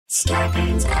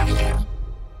Starburns Audio.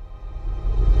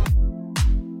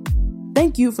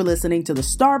 Thank you for listening to the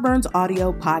Starburns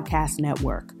Audio Podcast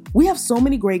Network. We have so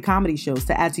many great comedy shows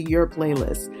to add to your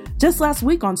playlist. Just last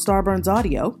week on Starburns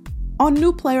Audio, on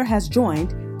New Player Has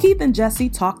Joined, Keith and Jesse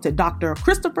talked to Dr.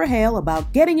 Christopher Hale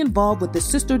about getting involved with the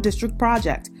Sister District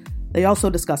Project. They also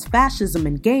discuss fascism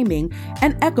in gaming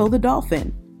and Echo the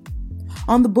Dolphin.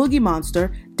 On The Boogie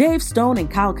Monster, Dave Stone and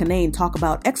Kyle Kinane talk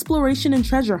about exploration and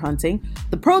treasure hunting,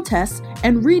 the protests,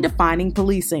 and redefining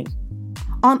policing.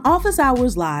 On Office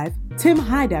Hours Live, Tim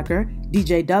Heidecker,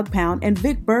 DJ Doug Pound, and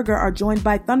Vic Berger are joined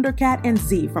by Thundercat and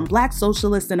Z from Black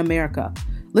Socialists in America.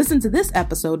 Listen to this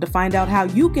episode to find out how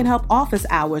you can help Office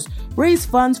Hours raise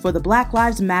funds for the Black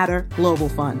Lives Matter Global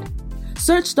Fund.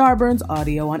 Search Starburns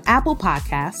Audio on Apple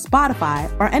Podcasts,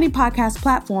 Spotify, or any podcast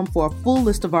platform for a full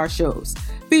list of our shows,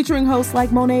 featuring hosts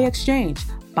like Monet Exchange,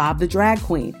 Bob the Drag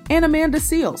Queen, and Amanda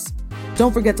Seals.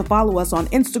 Don't forget to follow us on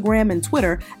Instagram and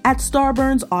Twitter at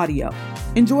Starburns Audio.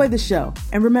 Enjoy the show,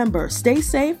 and remember, stay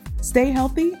safe, stay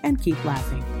healthy, and keep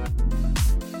laughing.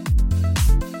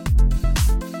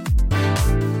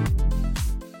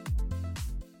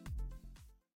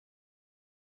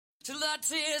 Till the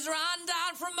tears run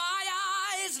down from my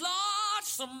eyes, Lord,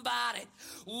 somebody,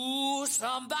 ooh,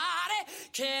 somebody,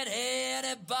 can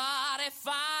anybody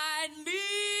find me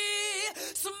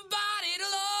somebody to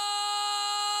love?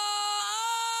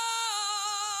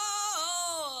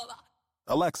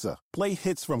 Alexa, play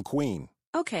hits from Queen.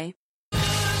 Okay.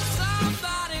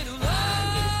 Somebody to love.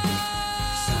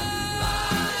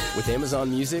 With Amazon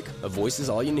Music, a voice is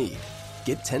all you need.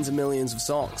 Get tens of millions of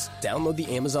songs. Download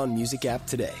the Amazon Music app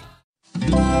today.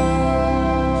 Feral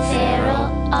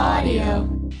Audio.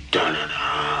 Dun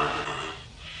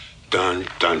dun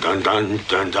dun dun dun dun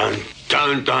dun dun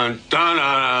dun dun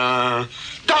dun.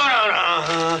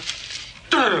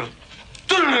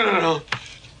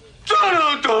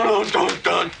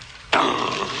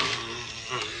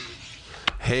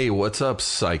 Hey, what's up,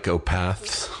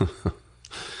 psychopaths?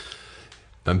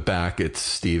 I'm back. It's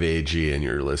Steve Agee, and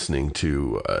you're listening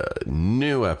to a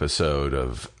new episode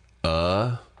of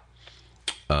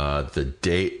the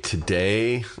date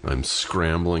today, I'm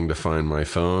scrambling to find my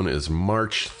phone, is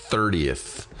March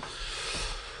 30th.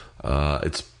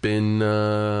 It's been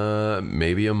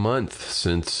maybe a month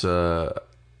since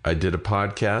I did a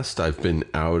podcast. I've been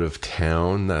out of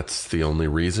town. That's the only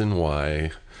reason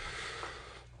why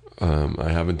I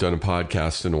haven't done a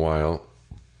podcast in a while.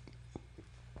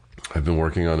 I've been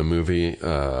working on a movie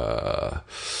out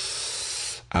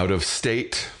of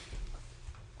state.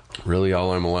 Really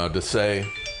all I'm allowed to say.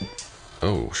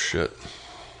 Oh, shit.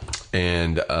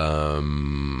 And so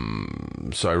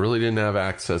I really didn't have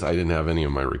access. I didn't have any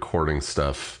of my recording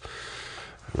stuff.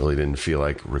 I really didn't feel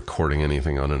like recording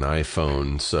anything on an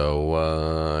iPhone. So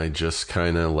I just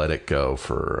kind of let it go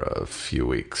for a few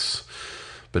weeks.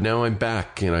 But now I'm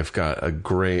back, and I've got a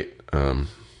great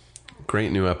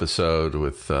new episode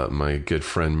with my good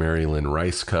friend Mary Lynn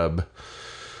Rajskub,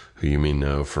 who you may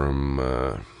know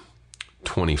from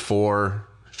 24.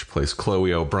 She plays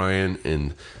Chloe O'Brien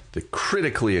in the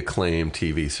critically acclaimed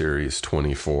TV series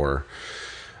 24.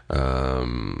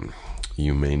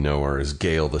 You may know her as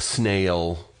Gail the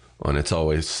Snail on It's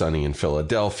Always Sunny in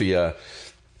Philadelphia.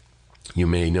 You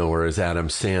may know her as Adam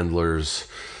Sandler's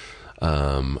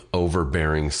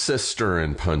overbearing sister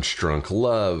in Punch Drunk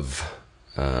Love.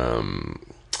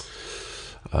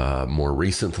 More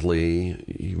recently,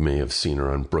 you may have seen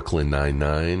her on Brooklyn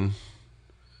Nine-Nine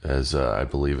as I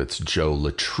believe it's Joe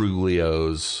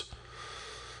Latrulio's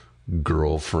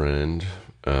girlfriend.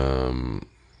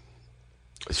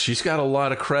 She's got a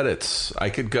lot of credits. I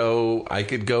could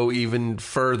go even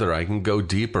further. I can go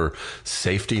deeper.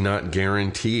 Safety Not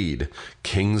Guaranteed,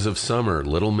 Kings of Summer,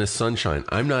 Little Miss Sunshine.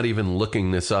 I'm not even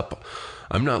looking this up.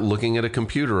 I'm not looking at a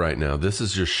computer right now. This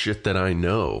is just shit that I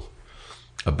know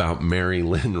about Mary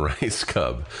Lynn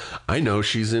Rajskub. I know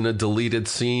she's in a deleted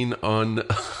scene on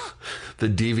the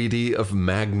DVD of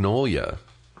Magnolia.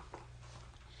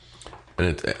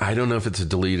 And I don't know if it's a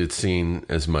deleted scene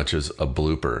as much as a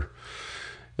blooper.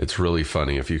 It's really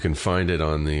funny. If you can find it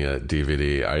on the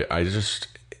DVD,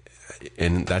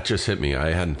 and that just hit me.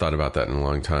 I hadn't thought about that in a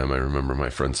long time. I remember my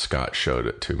friend Scott showed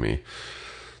it to me.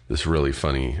 This really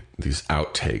funny, these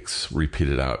outtakes,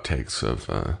 repeated outtakes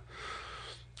of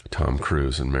Tom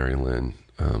Cruise and Mary Lynn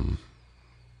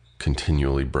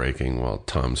continually breaking while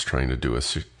Tom's trying to do a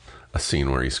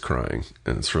scene where he's crying.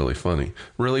 And it's really funny.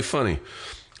 Really funny.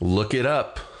 Look it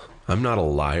up. I'm not a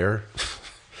liar.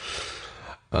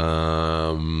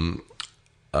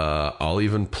 I'll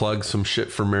even plug some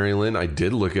shit for Mary Lynn. I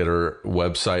did look at her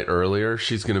website earlier.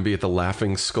 She's going to be at the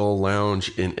Laughing Skull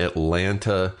Lounge in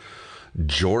Atlanta,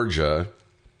 Georgia,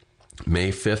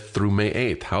 May 5th through May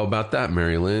 8th. How about that,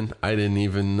 Mary Lynn? I didn't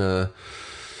even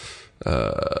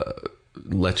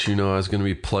let you know I was going to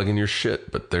be plugging your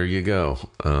shit, but there you go.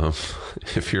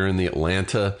 If you're in the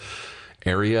Atlanta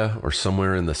area or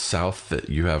somewhere in the South that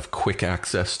you have quick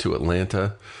access to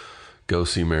Atlanta, go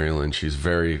see Mary Lynn. She's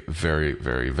very, very,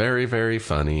 very, very, very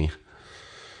funny.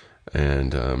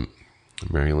 And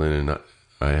Mary Lynn and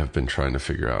I have been trying to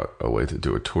figure out a way to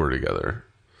do a tour together.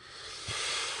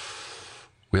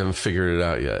 We haven't figured it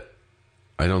out yet.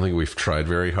 I don't think we've tried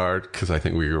very hard because I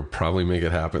think we will probably make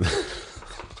it happen.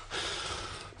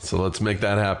 So let's make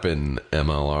that happen,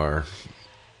 MLR.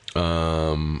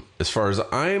 As far as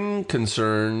I'm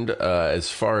concerned, as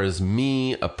far as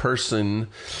me, a person,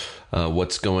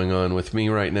 what's going on with me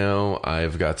right now,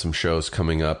 I've got some shows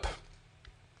coming up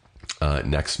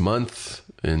next month,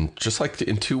 and just like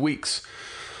in 2 weeks,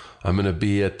 I'm going to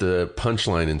be at the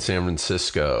Punchline in San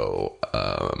Francisco,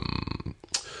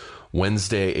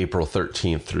 Wednesday, April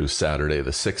 13th through Saturday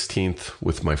the 16th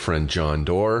with my friend John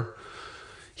Doerr.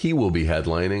 He will be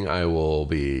headlining. I will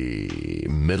be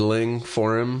middling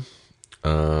for him.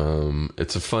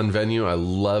 It's a fun venue. I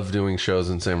love doing shows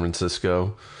in San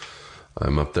Francisco.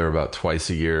 I'm up there about twice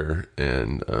a year,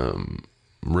 and I'm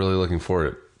really looking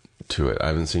forward to it. I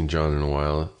haven't seen John in a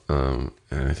while, and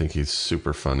I think he's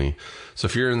super funny. So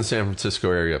if you're in the San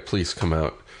Francisco area, please come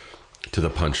out to the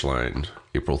Punchline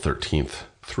April 13th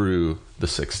through the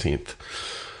 16th.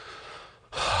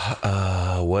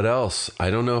 What else?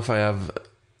 I don't know if I have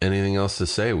anything else to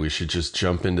say. We should just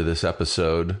jump into this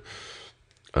episode.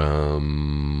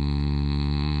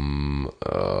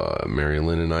 Mary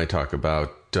Lynn and I talk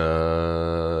about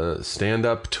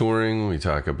stand-up touring. We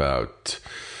talk about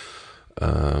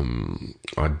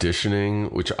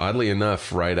auditioning, which oddly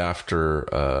enough, right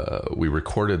after we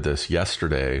recorded this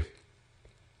yesterday,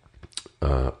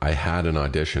 I had an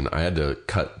audition. I had to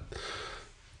cut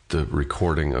the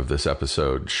recording of this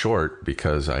episode short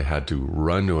because I had to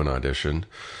run to an audition.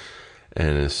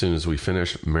 And as soon as we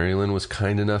finished, Mary Lynn was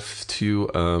kind enough to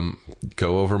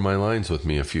go over my lines with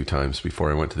me a few times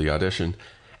before I went to the audition.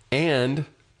 And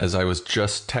as I was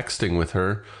just texting with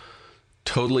her,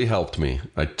 totally helped me.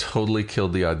 I totally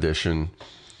killed the audition.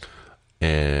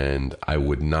 And I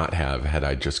would not have had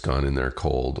I just gone in there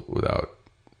cold without...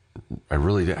 I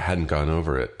really hadn't gone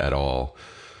over it at all.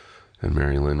 And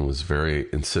Mary Lynn was very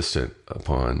insistent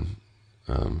upon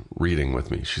reading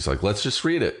with me. She's like, let's just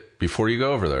read it before you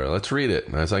go over there. Let's read it.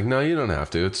 And I was like, no, you don't have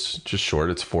to. It's just short.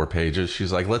 It's 4 pages.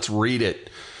 She's like, let's read it.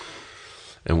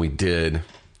 And we did.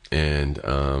 And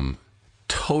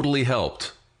totally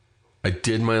helped. I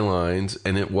did my lines,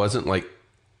 and it wasn't like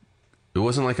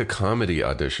a comedy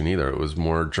audition either. It was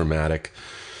more dramatic.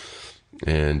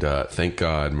 And thank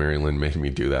God Mary Lynn made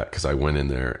me do that, because I went in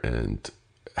there and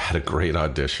had a great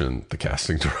audition. The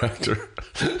casting director.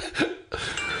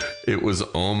 It was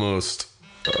almost...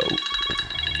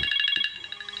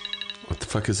 what the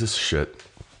fuck is this shit?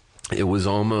 It was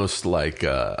almost like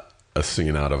a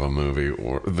scene out of a movie,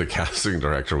 or the casting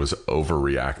director was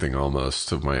overreacting almost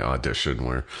to my audition,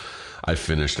 where I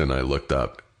finished and I looked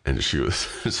up and she was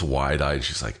just wide-eyed.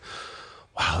 She's like,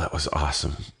 wow, that was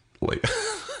awesome. Like,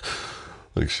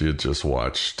 like she had just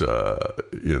watched, De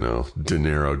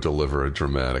Niro deliver a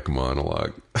dramatic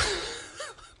monologue.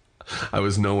 I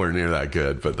was nowhere near that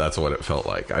good, but that's what it felt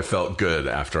like. I felt good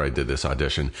after I did this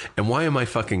audition. And why am I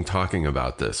fucking talking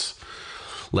about this?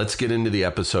 Let's get into the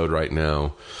episode right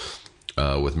now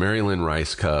with Mary Lynn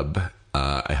Rajskub.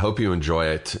 I hope you enjoy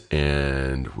it,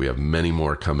 and we have many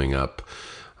more coming up.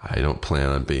 I don't plan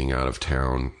on being out of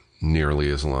town nearly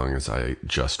as long as I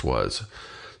just was.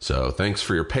 So thanks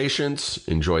for your patience.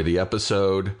 Enjoy the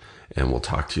episode, and we'll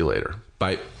talk to you later.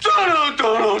 Bye.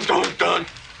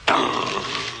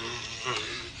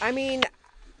 I mean,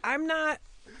 I'm not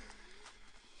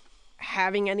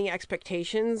having any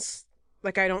expectations.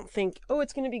 Like, I don't think,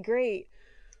 it's going to be great.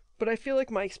 But I feel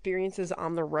like my experiences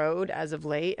on the road as of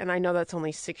late, and I know that's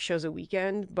only 6 shows a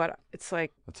weekend, but it's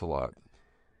like... That's a lot.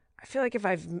 I feel like if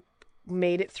I've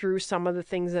made it through some of the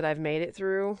things that I've made it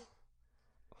through,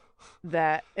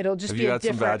 that it'll just be a different... Have you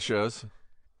had some bad shows?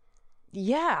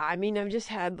 Yeah, I mean, I've just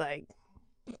had, like...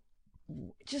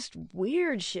 just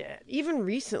weird shit, even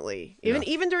recently,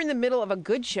 even during the middle of a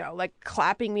good show, like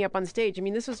clapping me up on stage. I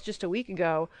mean, this was just a week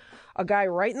ago, a guy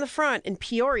right in the front in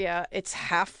Peoria, it's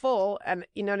half full, and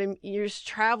you know what I mean, you're just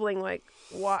traveling like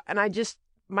what, and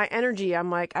my energy, I'm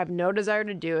like, I have no desire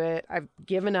to do it, I've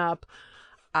given up,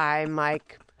 I'm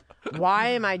like, why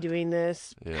am I doing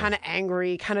this? Yeah. Kind of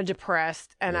angry, kind of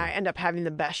depressed, and I end up having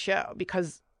the best show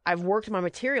because I've worked my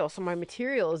material, so my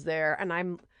material is there,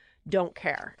 and don't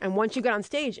care. And once you get on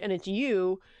stage and it's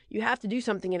you have to do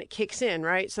something, and it kicks in,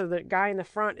 right? So the guy in the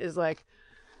front is like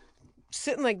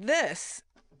sitting like this,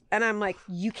 and I'm like,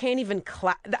 you can't even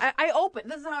clap. I open.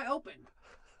 This is how I open.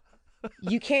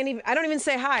 You can't even. I don't even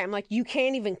say hi. I'm like, you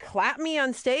can't even clap me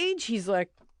on stage. He's like,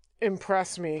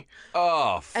 impress me.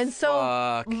 Oh, and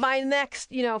so my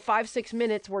next, 5-6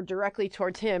 minutes were directly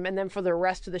towards him, and then for the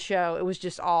rest of the show, it was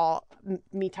just all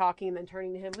me talking and then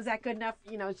turning to him. Was that good enough?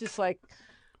 It's just like,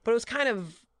 but it was kind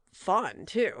of fun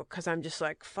too, because I'm just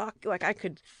like, fuck, like I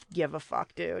could give a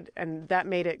fuck, dude, and that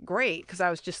made it great because I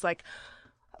was just like,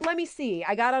 let me see.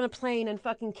 I got on a plane and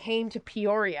fucking came to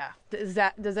Peoria. Does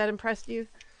that impress you?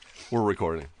 We're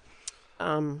recording.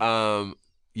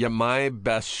 Yeah, my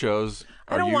best shows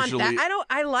are usually... want that.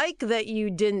 I like that you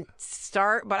didn't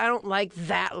start, but I don't like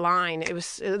that line.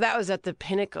 That was at the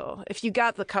pinnacle. If you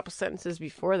got the couple sentences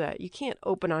before that, you can't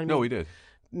open on me. No, we did.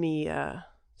 Me no,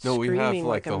 we have screaming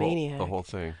like a maniac. the whole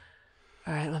thing.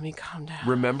 All right, let me calm down.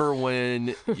 Remember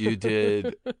when you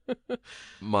did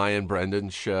my and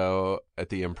Brendan's show at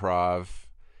the Improv,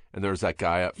 and there was that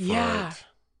guy up front? Yeah.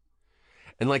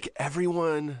 And like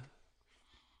everyone...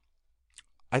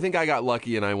 I think I got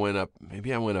lucky and I went up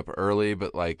early,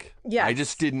 but like, yes. I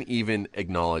just didn't even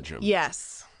acknowledge him.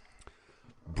 Yes.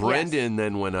 Brendan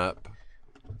then went up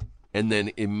and then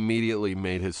immediately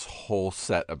made his whole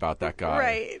set about that guy.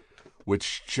 Right.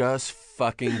 Which just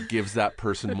fucking gives that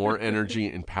person more energy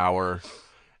and power.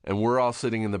 And we're all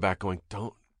sitting in the back going,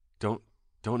 don't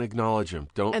acknowledge him.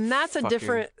 Don't. And that's a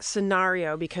different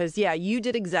scenario because, yeah, you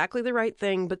did exactly the right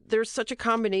thing, but there's such a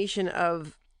combination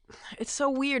of... It's so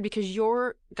weird because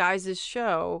your guys'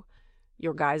 show,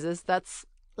 that's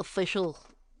official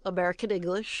American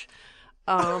English.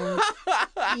 I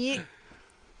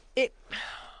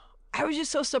was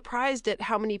just so surprised at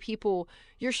how many people,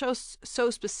 your show's so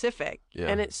specific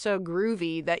and it's so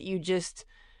groovy that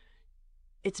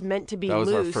it's meant to be loose.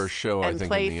 That was our first show, I think,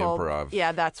 playful. in the Improv.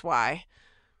 Yeah, that's why.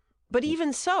 But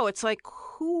even so, it's like,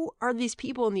 who are these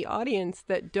people in the audience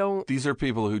that don't... These are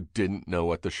people who didn't know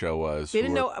what the show was. They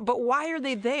didn't know, but why are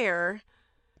they there?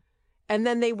 And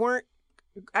then they weren't...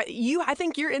 I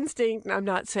think your instinct, and I'm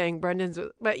not saying Brendan's,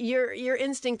 but your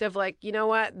instinct of like, you know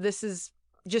what, this is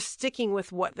just sticking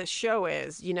with what the show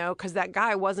is, because that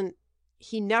guy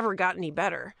he never got any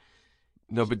better.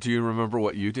 No, but do you remember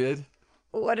what you did?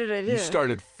 What did I do? You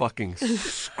started fucking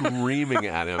screaming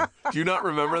at him. Do you not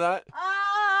remember that?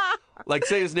 Like,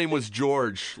 say his name was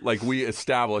George. Like, we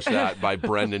established that by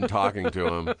Brendan talking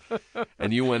to him.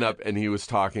 And you went up and he was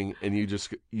talking and you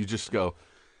just go,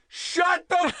 shut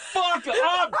the fuck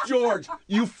up, George!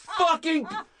 You fucking...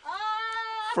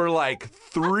 For like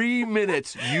 3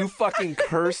 minutes, you fucking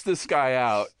cursed this guy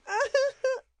out.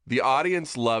 The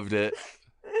audience loved it.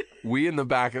 We in the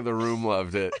back of the room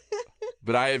loved it.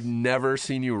 But I have never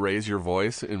seen you raise your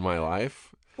voice in my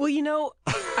life. Well,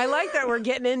 I like that we're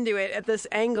getting into it at this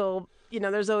angle.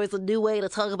 There's always a new way to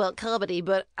talk about comedy,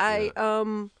 but I've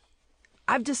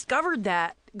discovered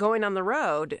that going on the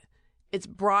road, it's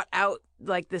brought out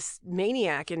like this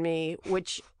maniac in me,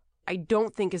 which I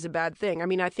don't think is a bad thing. I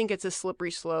mean, I think it's a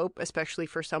slippery slope, especially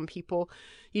for some people.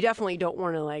 You definitely don't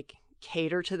want to like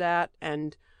cater to that.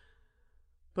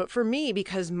 But for me,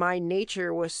 because my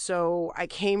nature was I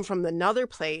came from another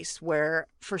place where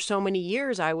for so many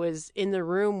years I was in the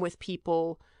room with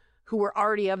people who were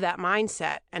already of that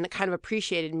mindset and it kind of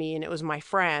appreciated me. And it was my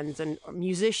friends and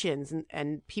musicians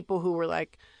and people who were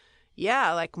like,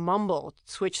 yeah, like mumble,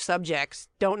 switch subjects,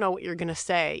 don't know what you're going to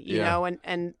say, you know?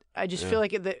 And I just feel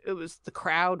like it was the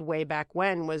crowd way back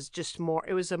when was just more,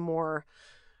 it was a more,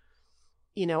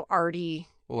 arty.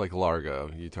 Well, like Largo,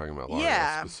 you talking about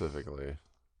Largo specifically.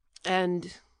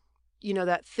 And,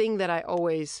 that thing that I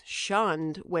always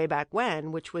shunned way back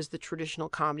when, which was the traditional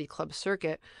comedy club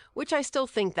circuit, which I still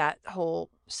think that whole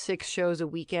 6 shows a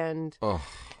weekend,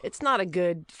 it's not a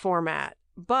good format.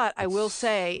 But I will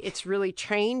say it's really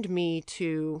trained me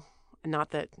to,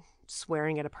 not that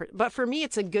swearing at a person, but for me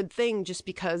it's a good thing just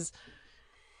because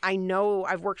I know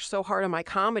I've worked so hard on my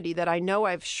comedy that I know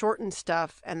I've shortened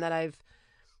stuff and that I've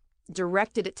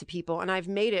directed it to people and I've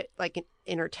made it like an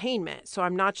entertainment. So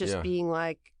I'm not just being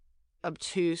like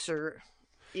obtuse or,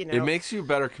 It makes you a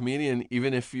better comedian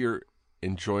even if you're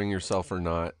enjoying yourself or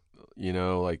not,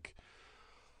 like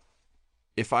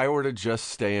if I were to just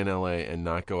stay in LA and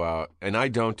not go out, and I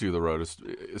don't do the road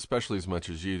especially as much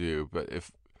as you do, but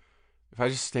if I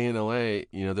just stay in LA,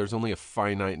 there's only a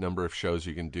finite number of shows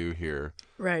you can do here.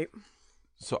 Right.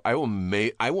 So I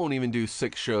won't even do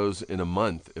 6 shows in a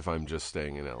month if I'm just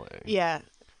staying in LA. Yeah.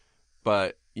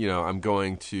 But, I'm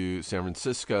going to San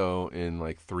Francisco in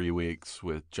like 3 weeks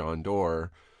with John Doerr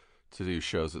to do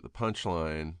shows at the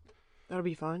Punchline. That'll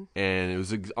be fun. And it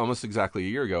was almost exactly a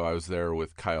year ago. I was there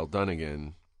with Kyle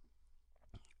Dunnigan.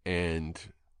 And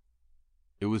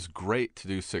it was great to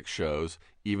do 6 shows,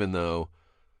 even though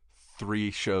 3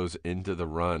 shows into the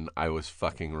run, I was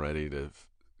fucking ready to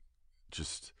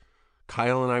just...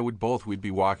 Kyle and I we'd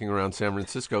be walking around San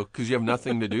Francisco because you have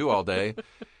nothing to do all day.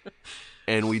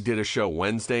 And we did a show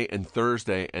Wednesday and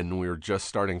Thursday, and we were just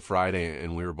starting Friday,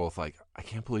 and we were both like, I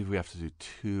can't believe we have to do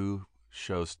 2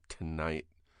 shows tonight.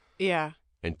 Yeah.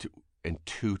 And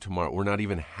 2 tomorrow. We're not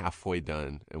even halfway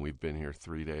done, and we've been here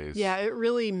 3 days. Yeah, it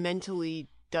really mentally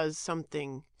does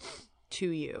something to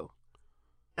you.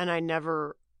 And I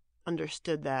never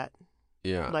understood that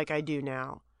like I do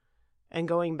now. And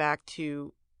going back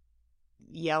to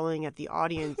yelling at the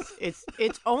audience, it's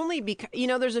only because,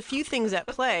 there's a few things at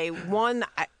play. One,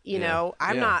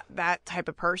 I'm not that type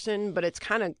of person, but it's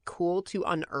kind of cool to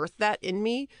unearth that in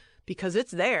me because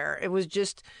it's there. It was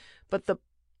just, but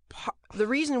the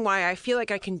reason why I feel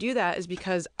like I can do that is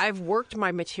because I've worked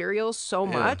my material so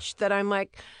much that I'm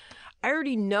like, I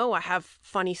already know I have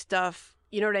funny stuff.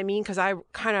 You know what I mean? Because I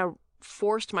kind of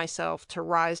forced myself to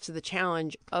rise to the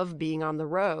challenge of being on the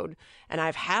road. And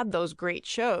I've had those great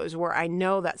shows where I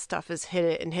know that stuff is hit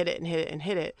it and hit it and hit it and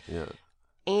hit it. Yeah.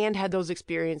 And had those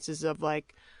experiences of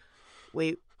like,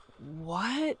 wait,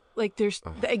 what? Like there's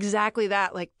exactly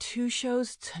that, like 2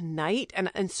 shows tonight.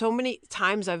 And so many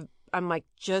times I'm like,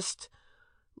 just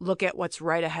look at what's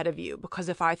right ahead of you. Because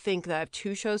if I think that I have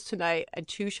 2 shows tonight and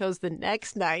 2 shows the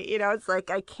next night, it's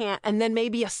like I can't. And then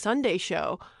maybe a Sunday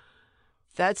show.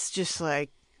 That's just like,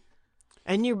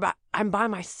 and I'm by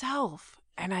myself.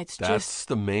 And That's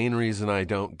the main reason I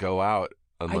don't go out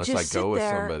unless I go with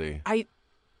somebody.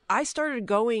 I started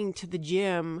going to the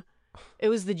gym. It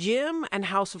was the gym and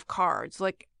House of Cards.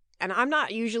 Like, and I'm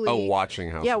not usually... watching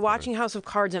House of Cards. Yeah, watching House of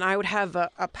Cards. And I would have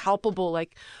a palpable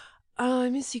like, oh, I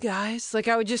miss you guys. Like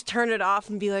I would just turn it off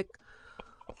and be like,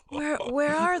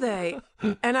 where are they?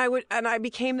 And I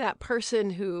became that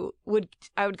person who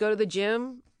I would go to the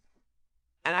gym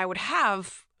and I would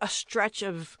have a stretch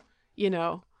of, Do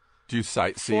you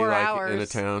sightsee 4 like hours. in a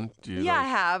town? I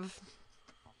have.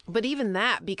 But even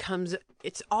that becomes,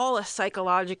 it's all a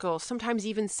psychological, sometimes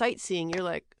even sightseeing. You're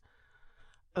like,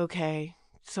 okay,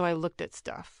 so I looked at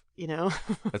stuff,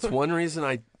 That's one reason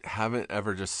I haven't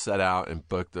ever just set out and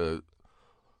booked a,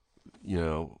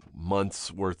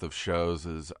 month's worth of shows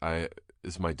is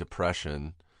my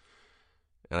depression.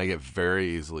 And I get very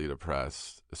easily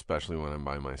depressed, especially when I'm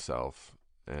by myself.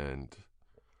 And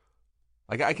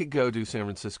like I could go do San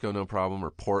Francisco, no problem,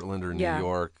 or Portland or New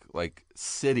York, like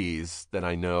cities that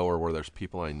I know or where there's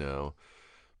people I know.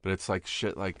 But it's like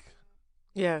shit like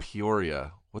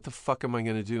Peoria. What the fuck am I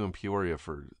going to do in Peoria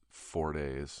for 4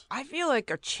 days? I feel like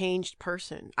a changed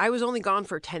person. I was only gone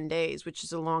for 10 days, which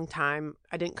is a long time.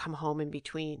 I didn't come home in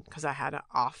between because I had an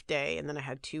off day and then I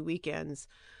had 2 weekends.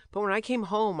 But when I came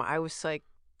home, I was like,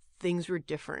 things were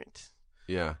different.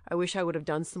 Yeah. I wish I would have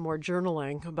done some more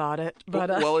journaling about it. But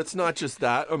well, it's not just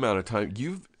that amount of time.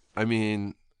 You're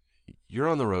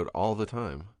on the road all the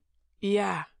time.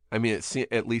 Yeah. I mean,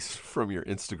 at least from your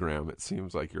Instagram, it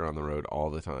seems like you're on the road all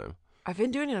the time. I've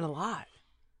been doing it a lot.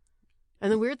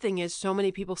 And the weird thing is so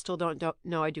many people still don't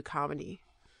know I do comedy.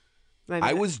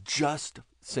 I was just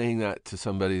saying that to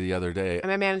somebody the other day. And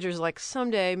my manager's like,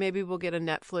 someday maybe we'll get a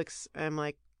Netflix. And I'm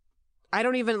like, I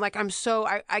don't even, like,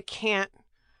 I can't.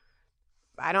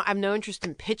 I have no interest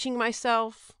in pitching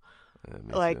myself.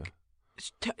 Like,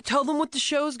 tell them what the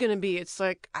show's going to be. It's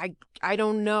like, I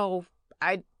don't know.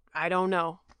 I don't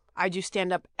know. I do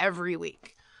stand up every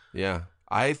week. Yeah.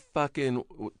 I fucking,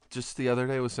 just the other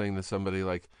day was saying to somebody,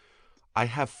 like, I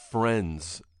have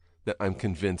friends that I'm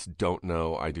convinced don't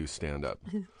know I do stand up.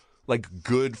 Like,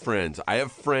 good friends. I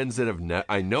have friends that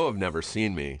I know have never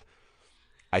seen me.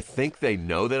 I think they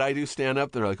know that I do stand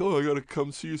up. They're like, oh, I got to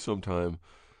come see you sometime.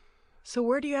 So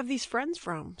where do you have these friends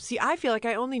from? See, I feel like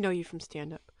I only know you from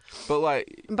stand up. But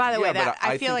like, by the way, that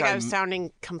I feel like I was I'm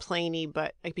sounding complainy,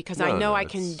 but like, because I know I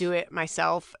can do it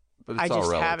myself. But it's I just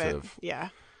all haven't. relative. Yeah.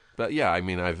 But yeah, I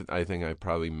mean, I think I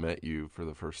probably met you for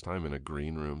the first time in a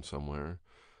green room somewhere.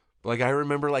 Like, I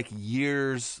remember like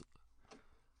years,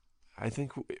 I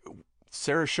think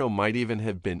Sarah's show might even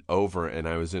have been over and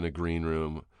I was in a green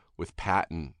room with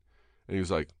Patton. And he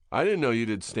was like, I didn't know you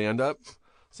did stand up.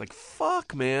 It's like,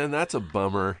 fuck, man, that's a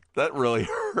bummer. That really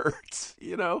hurts,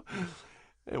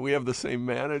 And we have the same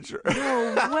manager.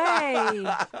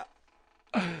 No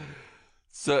way.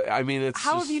 So, I mean, it's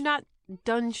How just, have you not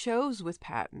done shows with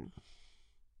Patton?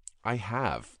 I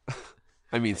have.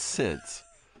 I mean, since.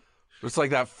 It's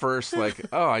like that first, like,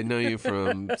 oh, I know you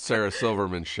from Sarah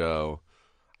Silverman's show.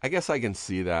 I guess I can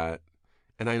see that.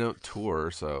 And I don't tour,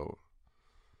 so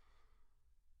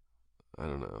I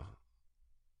don't know.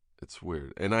 It's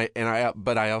weird.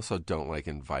 But I also don't like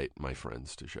invite my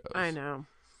friends to shows. I know.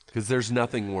 Because there's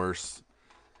nothing worse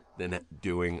than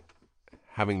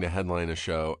having to headline a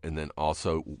show and then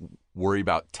also worry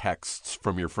about texts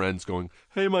from your friends going,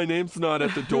 hey, my name's not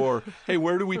at the door. Hey,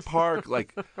 where do we park?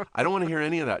 Like, I don't want to hear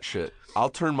any of that shit. I'll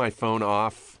turn my phone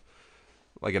off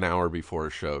like an hour before a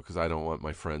show because I don't want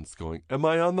my friends going, am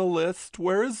I on the list?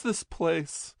 Where is this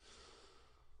place?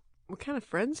 What kind of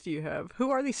friends do you have?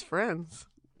 Who are these friends?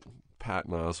 Pat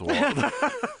and Oswald.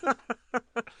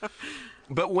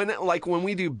 But when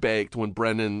we do Baked, when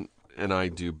Brendan and I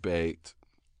do Baked,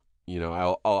 you know,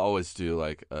 I'll always do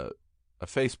like a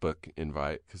Facebook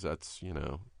invite because that's, you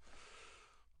know,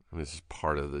 I mean, it's just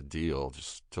part of the deal,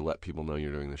 just to let people know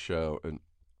you're doing the show. And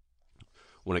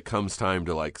when it comes time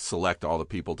to like select all the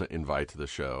people to invite to the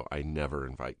show, I never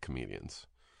invite comedians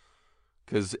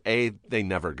because they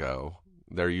never go.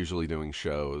 They're usually doing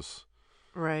shows,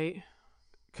 right?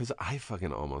 Because I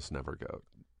fucking almost never go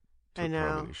to I a know.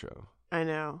 comedy show. I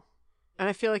know. And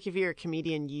I feel like if you're a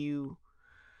comedian, you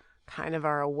kind of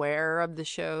are aware of the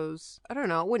shows. I don't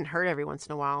know. It wouldn't hurt every once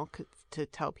in a while to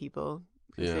tell people.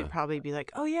 Because Yeah. they'd probably be like,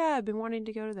 oh, yeah, I've been wanting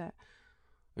to go to that.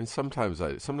 And sometimes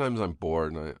I'm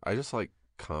bored and I just like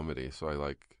comedy, so I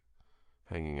like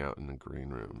hanging out in the green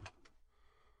room.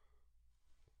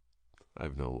 I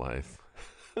have no life.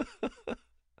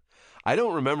 I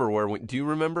don't remember do you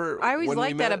remember? I always when we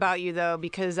liked that met? about you, though,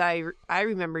 because I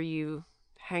remember you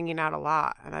hanging out a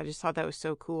lot. And I just thought that was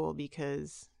so cool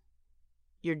because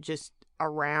you're just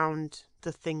around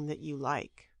the thing that you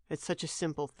like. It's such a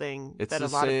simple thing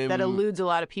that eludes a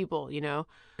lot of people, you know?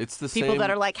 It's the people same. that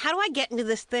are like, how do I get into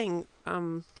this thing?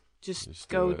 Just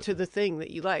go to the thing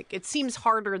that you like. It seems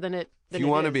harder than it If you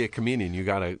want to be a comedian, you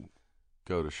got to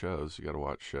go to shows. You got to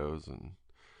watch shows.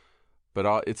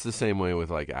 But it's the same way with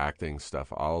like acting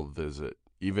stuff. I'll visit.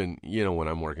 Even, you know, when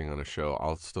I'm working on a show,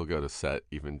 I'll still go to set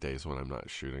even days when I'm not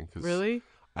shooting. Really?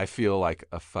 I feel like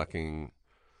a fucking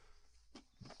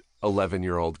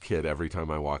 11-year-old kid every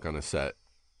time I walk on a set.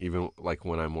 Even like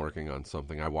when I'm working on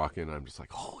something, I walk in and I'm just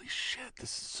like, holy shit, this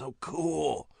is so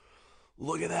cool.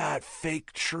 Look at that.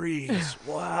 Fake trees.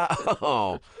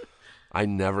 Wow. I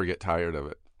never get tired of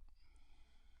it.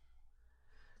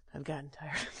 I've gotten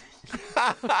tired of it.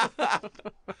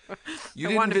 You I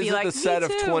didn't wanna be visit like, the set "Me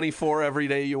of too." 24 every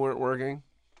day you weren't working?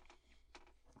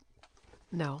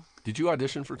 No. Did you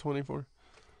audition for 24?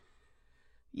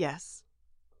 Yes.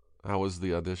 How was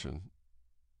the audition?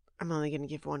 I'm only going to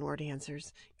give one-word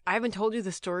answers. I haven't told you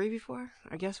the story before.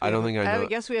 I guess I don't think I know. I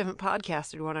guess we haven't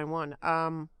podcasted one-on-one.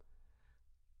 I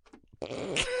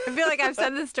feel like I've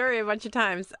said this story a bunch of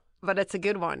times, but it's a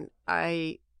good one.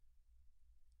 I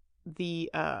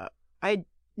didn't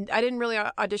really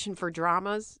audition for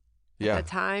dramas at the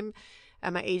time,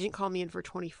 and my agent called me in for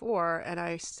 24, and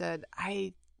I said,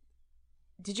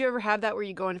 did you ever have that where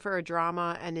you go in for a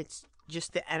drama and it's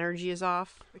just the energy is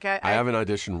off? Okay, I have an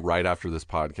audition right after this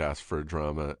podcast for a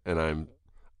drama, and I'm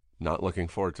not looking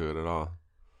forward to it at all.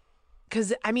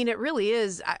 Because, I mean, it really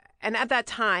is. And at that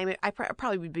time, I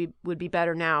probably would be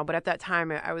better now. But at that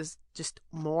time, I was just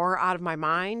more out of my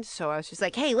mind. So I was just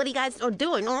like, hey, what are you guys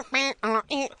doing? Not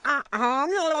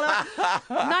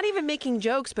even making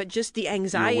jokes, but just the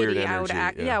anxiety. Weird I would energy,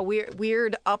 act. yeah. Yeah,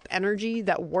 weird up energy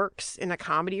that works in a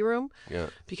comedy room. Yeah.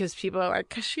 Because people are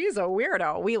like, she's a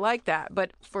weirdo. We like that.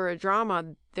 But for a drama,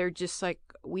 they're just like,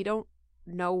 we don't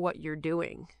know what you're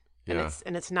doing. Yeah.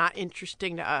 And it's not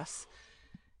interesting to us.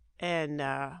 And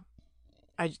I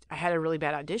had a really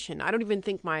bad audition. I don't even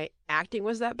think my acting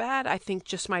was that bad. I think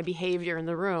just my behavior in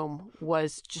the room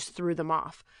just threw them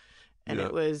off. And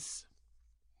it was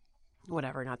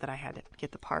whatever. Not that I had to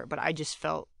get the part, but I just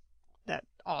felt that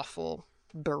awful,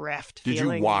 bereft Did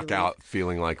feeling. you walk out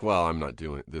feeling like, well, I'm not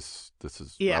doing it. This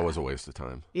is, that was a waste of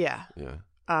time. Yeah. Yeah.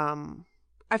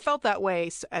 I felt that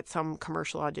way at some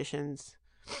commercial auditions.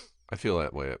 I feel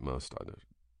that way at most auditions.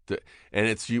 And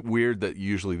it's weird that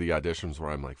usually the auditions where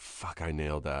I'm like, fuck, I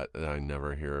nailed that, and I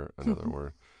never hear another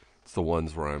word. It's the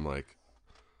ones where I'm like,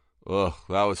 ugh,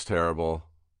 that was terrible.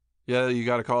 Yeah, you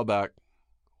got to call back.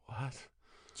 What?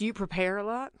 Do you prepare a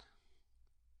lot?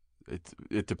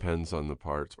 It depends on the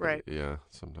parts. But Right. Yeah,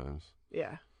 sometimes.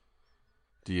 Yeah.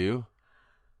 Do you?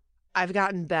 I've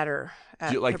gotten better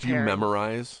at Do you preparing.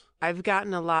 memorize? I've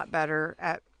gotten a lot better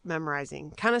at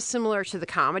memorizing. Kind of similar to the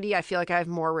comedy. I feel like I have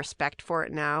more respect for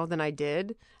it now than I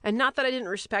did. And not that I didn't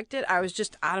respect it. I was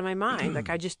just out of my mind. Like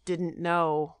I just didn't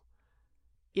know.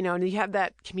 You know, and you have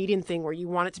that comedian thing where you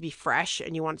want it to be fresh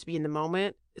and you want it to be in the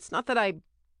moment. It's not that I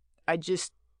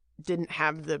just didn't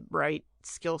have the right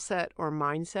skill set or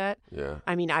mindset. Yeah.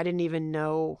 I mean, I didn't even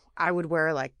know. I would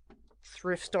wear like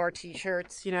thrift store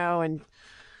t-shirts, you know, and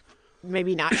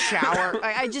maybe not shower.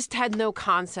 I just had no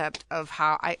concept of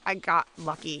how I got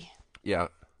lucky Yeah.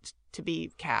 to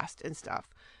be cast and stuff.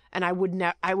 And I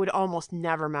would almost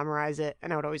never memorize it,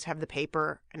 and I would always have the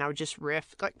paper, and I would just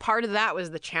riff. Like part of that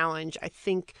was the challenge, I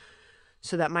think,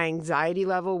 so that my anxiety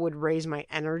level would raise my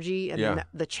energy, and then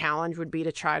the challenge would be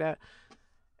to try to.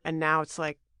 And now it's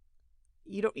like,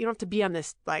 you don't have to be on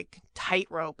this like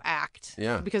tightrope act,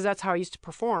 because that's how I used to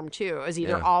perform too, as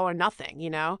either all or nothing, you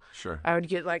know. Sure. I would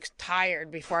get like tired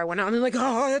before I went out, and like,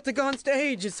 oh, I have to go on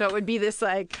stage, and so it would be this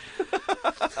like,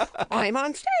 I'm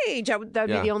on stage. That would be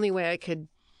the only way I could.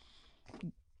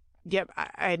 Yep, I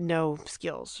had no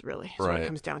skills, really, is what it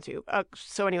comes down to.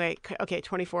 So anyway, okay,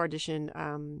 24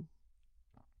 audition,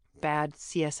 bad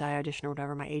CSI audition or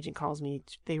whatever. My agent calls me.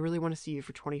 They really want to see you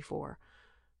for 24.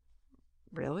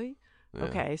 Really? Yeah.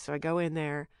 Okay, so I go in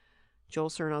there. Joel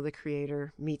Cerno, the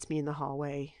creator, meets me in the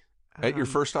hallway. At your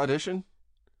first audition?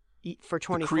 For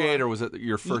 24. The creator was at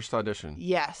your first audition?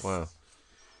 Yes. Wow.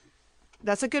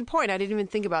 That's a good point. I didn't even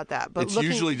think about that. But it's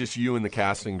usually just you and the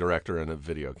casting director and a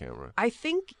video camera. I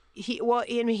think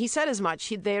he said as much.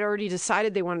 They had already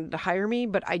decided they wanted to hire me,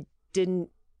 but I didn't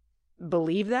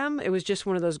believe them. It was just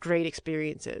one of those great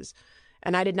experiences.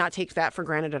 And I did not take that for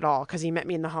granted at all, because he met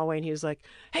me in the hallway and he was like,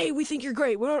 hey, we think you're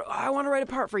great. I want to write a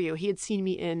part for you. He had seen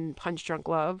me in Punch Drunk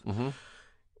Love,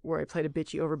 where I played a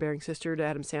bitchy, overbearing sister to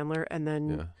Adam Sandler. And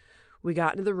then we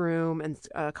got into the room, and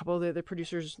a couple of the other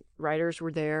producers, writers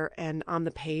were there. And on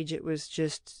the page, it was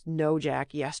just no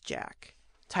Jack, yes Jack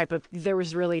type of. There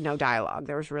was really no dialogue.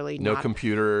 There was really no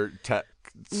computer tech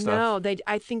stuff. No,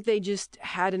 I think they just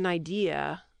had an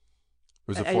idea. It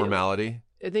was a formality.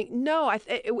 I think no,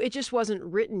 it just wasn't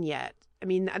written yet. I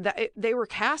mean, they were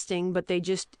casting, but they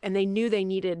knew they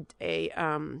needed a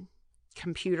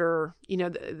computer. You know,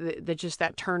 just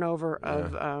that turnover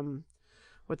of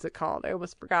what's it called? I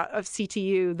almost forgot, of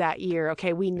CTU that year.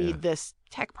 Okay, we need this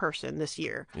tech person this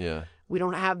year. Yeah, we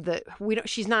don't have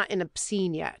she's not in a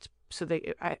scene yet, so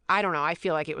I don't know. I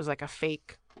feel like it was like a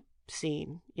fake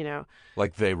scene. You know,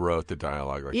 like they wrote the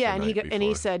dialogue. Like and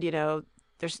he said, you know.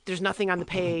 There's nothing on the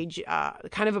page.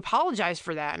 Kind of apologized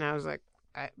for that, and I was like,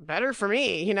 better for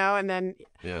me, you know. And then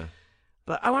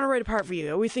but I want to write a part for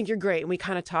you. We think you're great, and we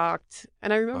kind of talked.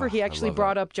 And I remember he actually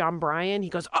brought up John Bryan. He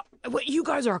goes, "Oh, what, you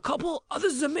guys are a couple? Oh,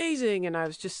 this is amazing!" And I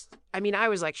was just, I mean, I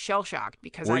was like shell shocked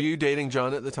because. Were you dating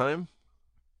John at the time?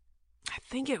 I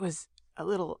think it was a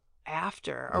little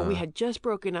after, or we had just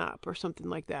broken up, or something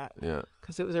like that. Yeah,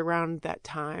 because it was around that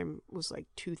time. It was like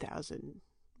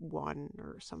 2001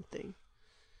 or something.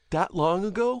 That long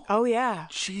ago? Oh, yeah.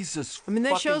 Jesus I mean,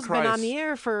 that show's Christ. Been on the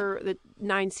air for the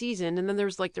 9 seasons, and then there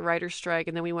was like the writer's strike,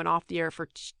 and then we went off the air for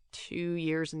 2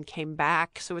 years and came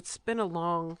back. So it's been a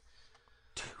long...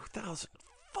 2000.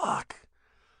 Fuck.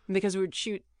 Because we would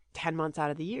shoot 10 months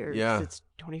out of the year. Yeah. It's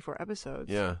 24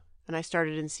 episodes. Yeah. And I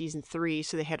started in season 3,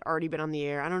 so they had already been on the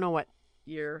air. I don't know what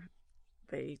year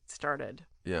they started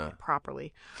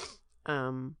properly.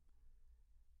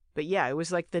 But yeah, it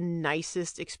was like the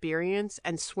nicest experience,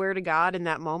 and swear to God, in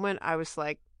that moment, I was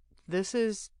like, this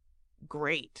is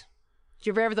great. Do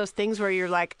you ever have those things where you're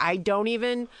like, I don't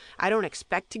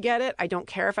expect to get it. I don't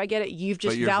care if I get it. You've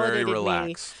just validated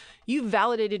me. You've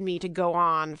validated me to go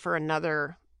on for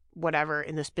another whatever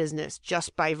in this business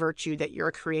just by virtue that you're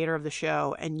a creator of the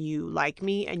show and you like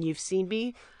me and you've seen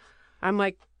me. I'm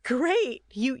like, great.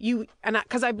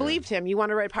 Because I believed him. You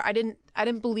want to write a part. I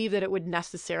didn't believe that it would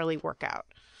necessarily work out.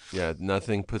 Yeah,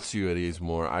 nothing puts you at ease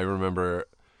more. I remember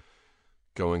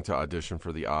going to audition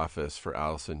for The Office for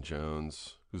Allison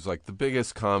Jones, who's like the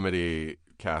biggest comedy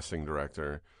casting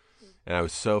director. And I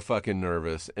was so fucking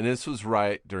nervous. And this was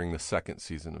right during the 2nd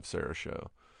season of Sarah's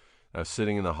show. I was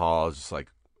sitting in the hall, just like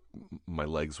my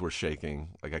legs were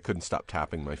shaking. Like I couldn't stop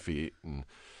tapping my feet.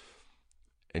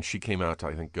 And she came out to,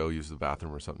 I think, go use the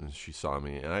bathroom or something. She saw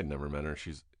me, and I'd never met her.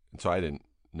 And so I didn't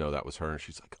know that was her. And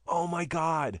she's like, oh, my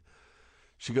God.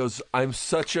 She goes, I'm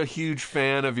such a huge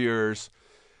fan of yours.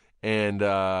 And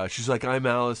she's like, I'm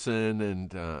Allison.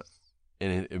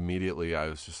 And immediately I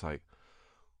was just like,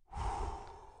 whew.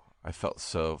 I felt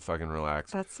so fucking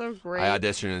relaxed. That's so great. I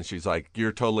auditioned, and she's like,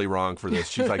 you're totally wrong for this.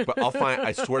 She's like, but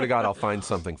I swear to God, I'll find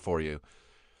something for you.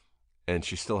 And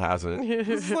she still hasn't.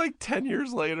 It's like 10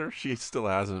 years later. She still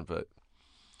hasn't, but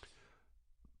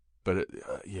But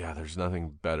yeah, there's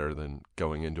nothing better than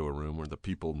going into a room where the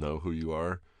people know who you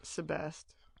are. It's the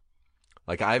best.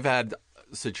 Like, I've had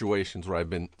situations where I've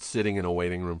been sitting in a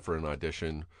waiting room for an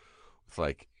audition with,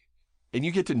 like, and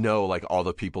you get to know, like, all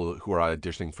the people who are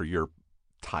auditioning for your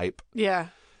type. Yeah.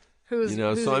 Who's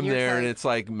so I'm in your there, type? and it's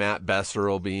like Matt Besser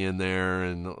will be in there,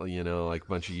 and, like a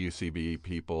bunch of UCB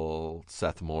people,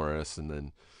 Seth Morris,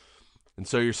 and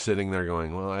so you're sitting there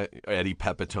going, well, Eddie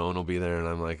Pepitone will be there, and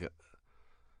I'm like,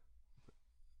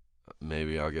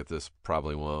 maybe I'll get this,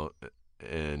 probably won't.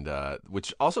 And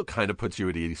which also kind of puts you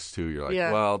at ease too. You're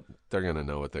like, well, they're gonna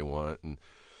know what they want,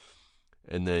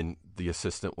 and then the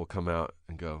assistant will come out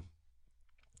and go,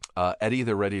 Eddie,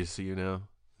 they're ready to see you now.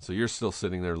 So you're still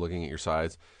sitting there looking at your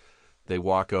sides. They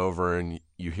walk over and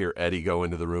you hear Eddie go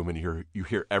into the room, and you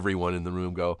hear everyone in the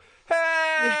room go,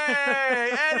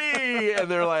 "Hey, Eddie!"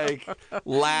 And they're like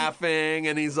laughing,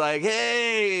 and he's like,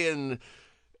 "Hey!" And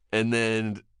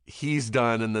then he's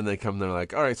done, and then they come. They're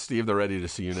like, "All right, Steve, they're ready to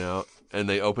see you now." And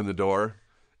they open the door,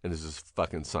 and it's just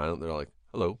fucking silent. They're like,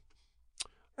 "Hello,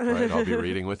 all right, I'll be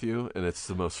reading with you." And it's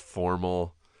the most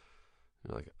formal.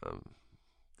 You're like,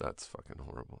 that's fucking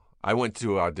horrible. I went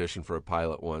to audition for a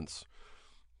pilot once,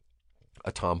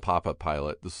 a Tom Papa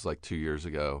pilot. This was like 2 years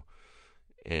ago,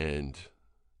 and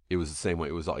it was the same way.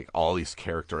 It was like all these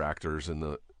character actors in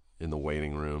the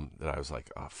waiting room that I was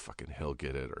like, "Oh, fucking, he'll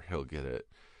get it," or "He'll get it."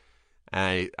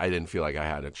 I didn't feel like I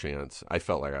had a chance. I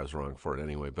felt like I was wrong for it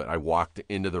anyway. But I walked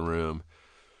into the room,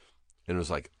 and it was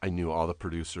like I knew all the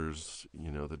producers,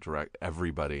 the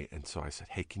everybody. And so I said,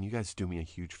 "Hey, can you guys do me a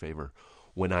huge favor?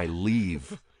 When I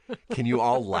leave, can you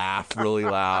all laugh really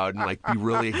loud and like be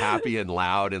really happy and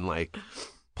loud and like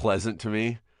pleasant to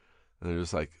me?" And they're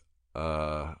just like,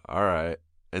 all right.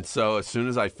 And so as soon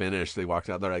as I finished, they walked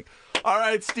out. They're like, "All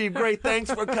right, Steve, great. Thanks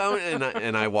for coming."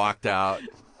 And I walked out.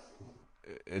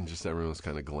 And just everyone was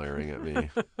kind of glaring at me.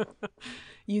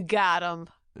 You got him.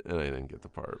 And I didn't get the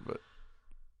part, but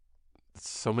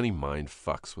so many mind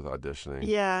fucks with auditioning.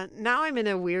 Yeah, now I'm in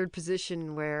a weird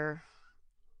position where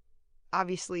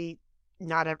obviously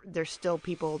there's still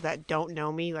people that don't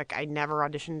know me. Like, I never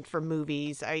auditioned for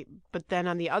movies. But then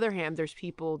on the other hand, there's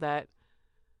people that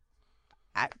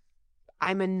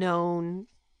I'm a known.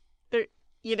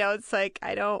 It's like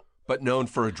I don't. But known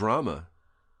for a drama.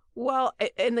 Well,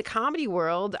 in the comedy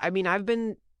world, I mean, I've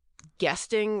been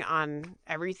guesting on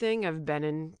everything. I've been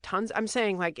in tons. I'm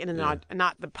saying like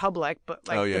not the public, but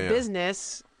like the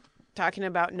business, talking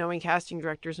about knowing casting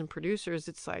directors and producers.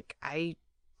 It's like I've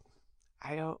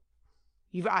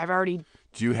already.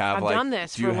 Do you have I've done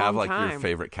this Do for you a have long like your time.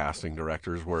 favorite casting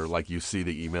directors where like you see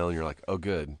the email and you're like, "Oh,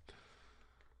 good.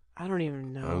 I don't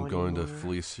even know. I'm going to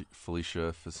anymore.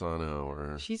 Felicia Fasano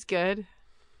or She's good.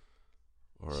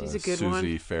 or She's a good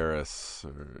Susie one. Ferris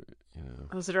or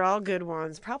Those are all good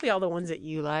ones. Probably all the ones that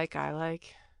you like. I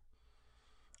like.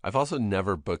 I've also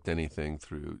never booked anything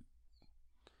through.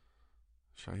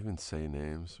 Should I even say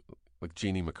names? Like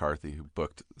Jeannie McCarthy, who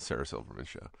booked the Sarah Silverman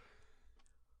show.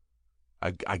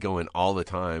 I go in all the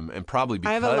time, and probably because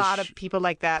I have a lot of people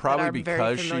like that. Probably that I'm because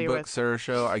very she familiar booked with. Sarah's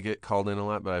show, I get called in a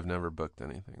lot, but I've never booked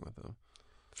anything with them.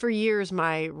 For years,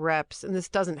 my reps, and this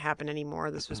doesn't happen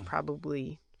anymore. This was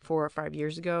probably 4 or 5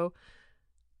 years ago.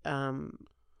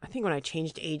 I think when I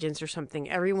changed agents or something,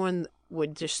 everyone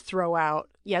would just throw out.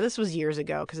 Yeah, this was years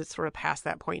ago because it's sort of past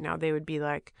that point now. They would be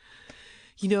like,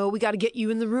 we got to get you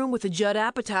in the room with a Judd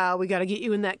Apatow. We got to get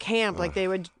you in that camp. Like they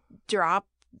would drop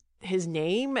his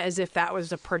name as if that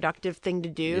was a productive thing to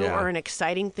do or an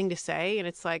exciting thing to say. And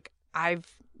it's like, I've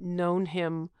known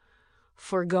him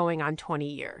for going on 20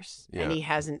 years and he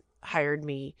hasn't hired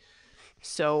me.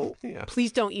 So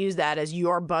please don't use that as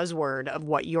your buzzword of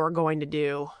what you're going to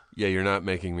do. Yeah, you're not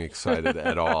making me excited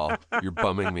at all. You're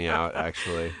bumming me out,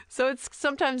 actually. So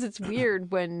sometimes it's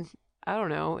weird when, I don't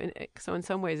know. So in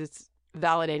some ways it's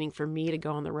validating for me to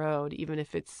go on the road, even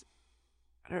if it's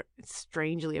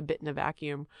strangely a bit in a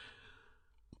vacuum.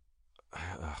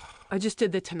 I just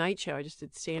did the Tonight Show. I just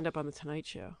did stand up on the Tonight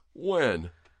Show. When?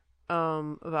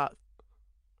 About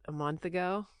a month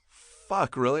ago.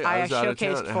 Fuck, really? I was out of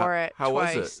showcased town. for it How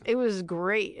twice. was it? It was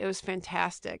great. It was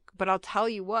fantastic. But I'll tell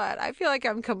you what, I feel like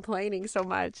I'm complaining so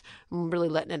much. I'm really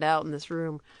letting it out in this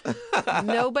room.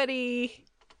 Nobody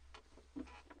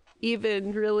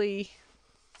even really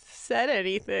said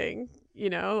anything,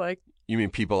 like. You mean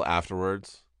people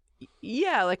afterwards?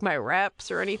 Yeah, like my reps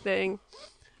or anything.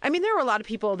 I mean, there were a lot of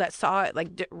people that saw it,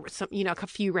 like some, a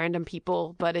few random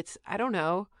people, but I don't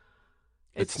know.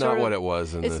 It's not what it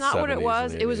was in the 70s. It's not what it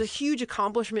was. and It was a 80s. huge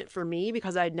accomplishment for me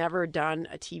because I'd never done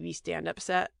a TV stand-up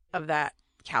set of that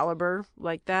caliber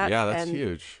like that. Yeah, that's and,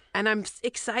 huge. And I'm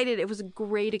excited. It was a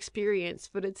great experience,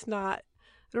 but it's not.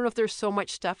 I don't know if there's so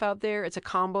much stuff out there. It's a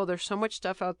combo. There's so much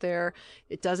stuff out there.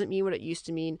 It doesn't mean what it used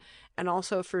to mean. And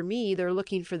also for me, they're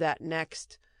looking for that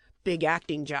next big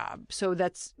acting job. So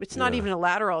it's not even a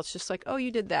lateral. It's just like, oh,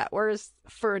 you did that. Whereas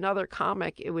for another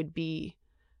comic, it would be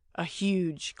a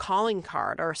huge calling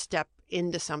card or a step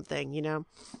into something, you know?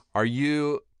 Are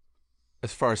you,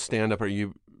 as far as stand-up, are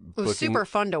you It was super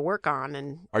fun to work on.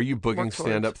 And are you booking work towards.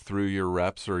 stand-up through your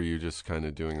reps, or are you just kind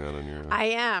of doing that on your own? I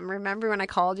am. Remember when I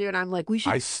called you and I'm like, we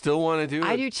should. I still want to do it.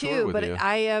 I do too, but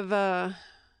I have. I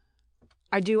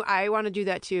want to do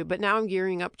that too, but now I'm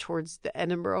gearing up towards the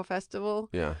Edinburgh Festival.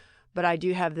 Yeah. But I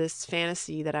do have this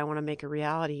fantasy that I want to make a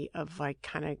reality of, like,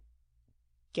 kind of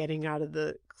getting out of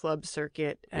the club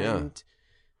circuit. And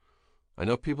I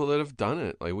know people that have done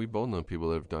it. Like, we both know people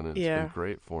that have done it. It's been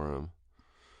great for them.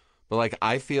 But, like,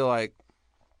 I feel like,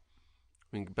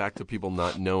 I mean, back to people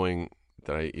not knowing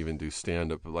that I even do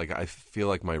stand-up, but, like, I feel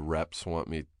like my reps want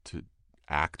me to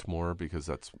act more because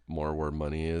that's more where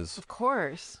money is. Of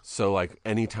course. So, like,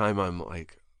 anytime I'm,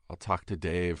 like, I'll talk to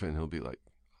Dave and he'll be like,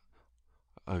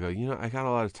 I'll go, you know, I got a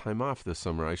lot of time off this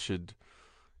summer. Why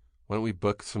don't we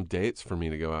book some dates for me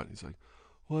to go out? And he's like,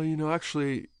 well, you know,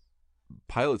 actually,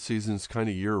 pilot season's kind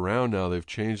of year-round now. They've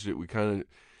changed it. We kind of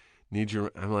need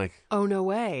your... I'm like... Oh, no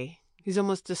way. He's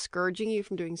almost discouraging you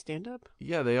from doing stand-up?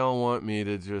 Yeah, they all want me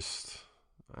to just...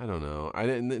 I don't know.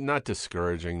 Not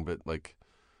discouraging, but, like...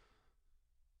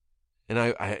 And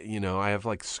I you know, I have,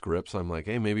 like, scripts. I'm like,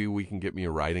 hey, maybe we can get me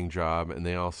a writing job. And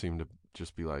they all seem to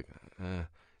just be like,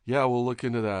 yeah, we'll look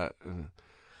into that.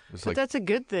 But like, that's a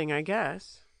good thing, I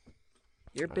guess.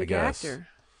 You're a big actor.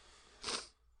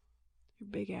 You're a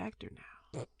big actor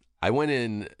now. I went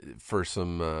in for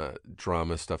some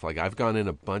drama stuff. Like, I've gone in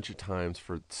a bunch of times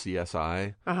for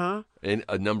CSI. Uh-huh. And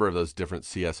a number of those different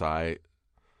CSI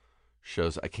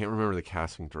shows. I can't remember the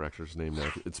casting director's name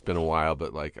now. It's been a while,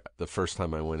 but, like, the first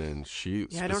time I went in,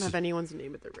 I don't have anyone's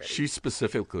name at the ready. She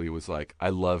specifically was like, I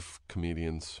love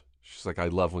comedians. She's like, I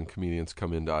love when comedians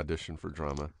come in to audition for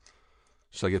drama.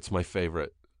 She's like, it's my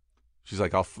favorite. She's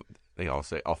like, they all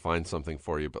say, I'll find something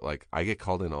for you. But, like, I get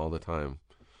called in all the time.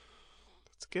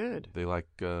 That's good. They like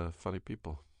funny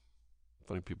people.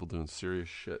 Funny people doing serious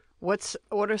shit. What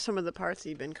are some of the parts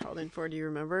you've been called in for? Do you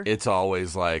remember? It's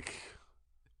always like,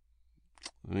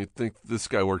 I think this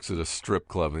guy works at a strip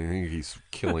club and I think he's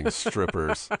killing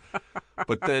strippers.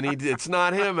 But then it's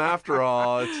not him after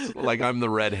all. It's like I'm the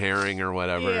red herring or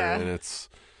whatever. Yeah. And it's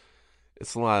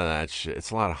a lot of that shit.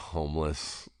 It's a lot of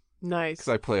homeless. Nice.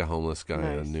 Because I play a homeless guy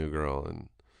and a new girl. And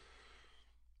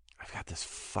I've got this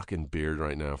fucking beard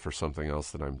right now for something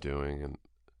else that I'm doing. And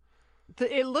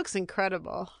it looks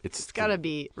incredible. It's got to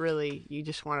be really, you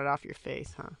just want it off your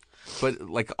face, huh? But,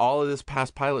 like, all of this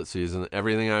past pilot season,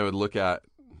 everything I would look at,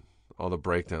 all the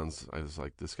breakdowns, I was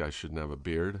like, this guy shouldn't have a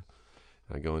beard.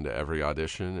 I go into every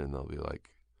audition, and they'll be like,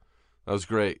 that was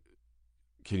great.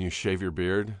 Can you shave your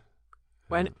beard?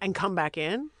 And come back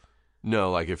in? No,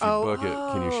 like, if you book it,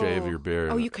 can you shave your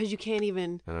beard? Oh, because you can't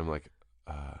even... And I'm like,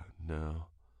 no.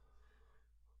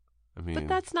 I mean... But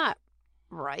that's not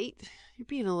right. You're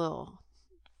being a little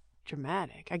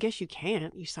dramatic. I guess you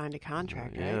can't. You signed a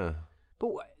contract, right? Yeah.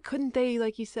 But couldn't they,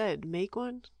 like you said, make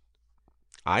one?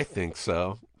 I think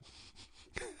so.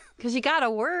 Because you got to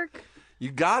work.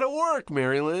 You got to work,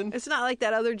 Mary Lynn. It's not like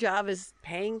that other job is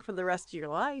paying for the rest of your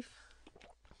life.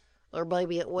 Or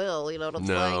maybe it will, you know what I'm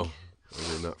saying? No,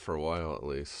 I mean, not for a while at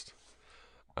least.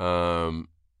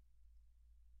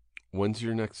 When's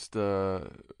your next,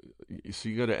 so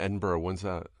you go to Edinburgh, when's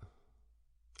that?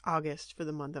 August, for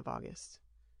the month of August.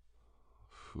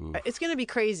 Oof. It's going to be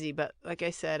crazy, but like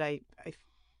I said, I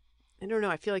don't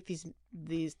know. I feel like this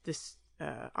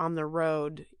on the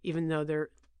road, even though they're,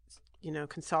 you know,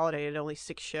 consolidated, only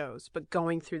 6 shows, but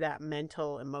going through that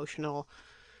mental, emotional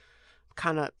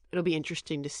kind of, it'll be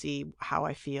interesting to see how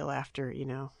I feel after, you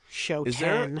know, show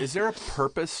 10. Is there a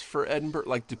purpose for Edinburgh?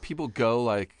 Like, do people go,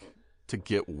 like, to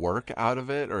get work out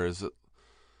of it? Or is it,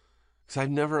 because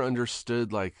I've never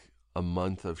understood, like, a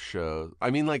month of shows. I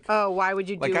mean, like... Oh, why would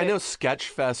you do it? Like, I know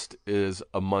Sketchfest is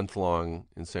a month long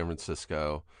in San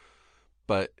Francisco,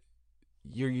 but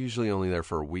you're usually only there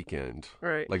for a weekend.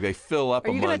 Right. Like, they fill up a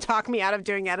month. Are you going to talk me out of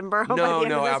doing Edinburgh?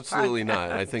 No, absolutely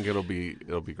not. I think it'll be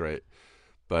great.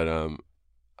 But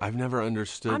I've never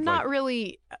understood... I'm not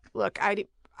really... Look,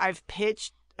 I've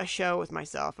pitched a show with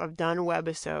myself. I've done a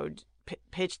webisode,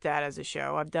 pitched that as a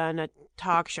show. I've done a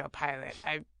talk show pilot.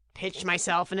 I've pitched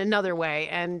myself in another way,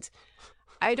 and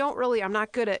I'm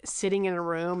not good at sitting in a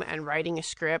room and writing a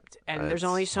script, and there's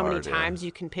only so many times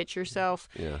you can pitch yourself.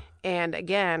 Yeah. And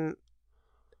again,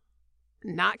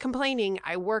 not complaining.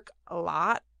 I work a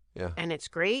lot, and it's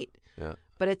great. Yeah.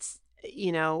 But it's,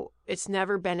 it's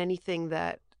never been anything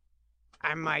that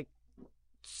I'm like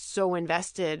so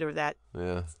invested or that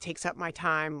takes up my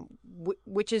time,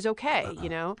 which is okay.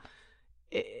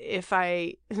 If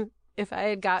I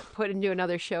had got put into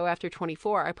another show after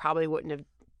 24, I probably wouldn't have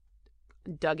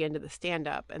dug into the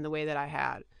stand-up in the way that I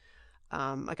had.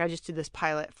 I just did this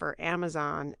pilot for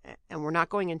Amazon, and we're not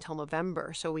going until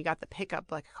November. So we got the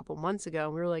pickup like a couple months ago,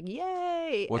 and we were like,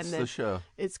 "Yay!" What's the show?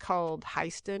 It's called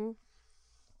Heiston.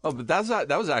 Oh, but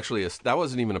that was actually that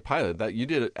wasn't even a pilot. That you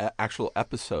did actual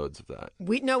episodes of that.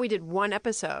 We did one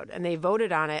episode, and they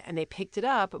voted on it, and they picked it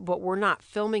up. But we're not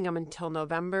filming them until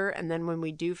November, and then when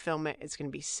we do film it, it's going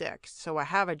to be 6. So I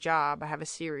have a job. I have a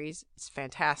series. It's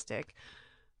fantastic,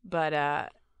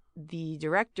 but the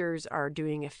directors are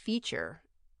doing a feature,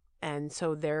 and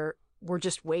so we're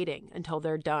just waiting until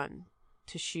they're done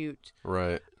to shoot.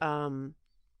 Right.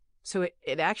 So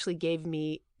it actually gave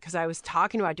me, because I was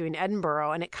talking about doing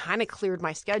Edinburgh, and it kind of cleared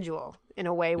my schedule in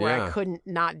a way where I couldn't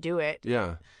not do it.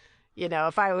 Yeah.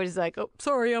 If I was like, oh,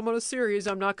 sorry, I'm on a series,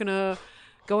 I'm not going to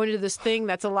go into this thing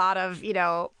that's a lot of,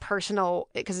 personal,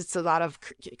 because it's a lot of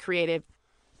creative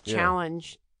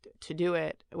challenge to do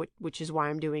it, which is why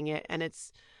I'm doing it. And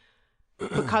it's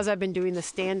because I've been doing the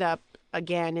stand-up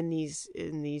again in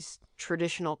these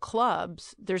traditional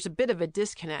clubs, there's a bit of a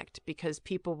disconnect because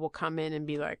people will come in and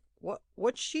be like,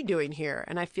 what's she doing here?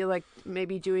 And I feel like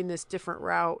maybe doing this different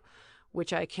route,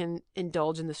 which I can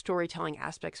indulge in the storytelling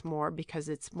aspects more because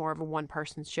it's more of a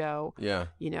one-person show. Yeah.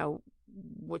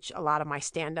 Which a lot of my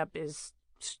stand-up is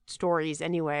stories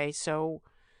anyway. So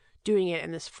doing it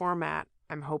in this format,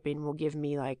 I'm hoping will give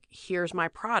me like, here's my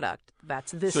product.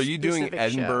 That's this. So you doing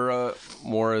Edinburgh show.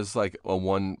 More as like a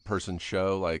one-person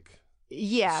show, like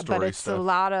but it's stuff? a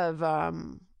lot of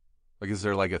like, is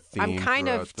there like a theme? I'm kind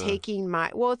of taking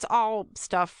it's all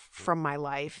stuff from my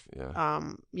life. Yeah.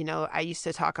 I used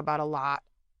to talk about a lot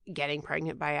getting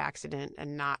pregnant by accident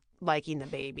and not liking the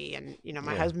baby, and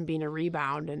my husband being a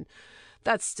rebound, and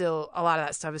that's still a lot of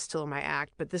that stuff is still in my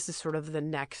act. But this is sort of the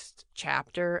next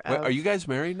chapter. Wait, are you guys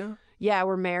married now? Yeah,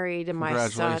 we're married, and my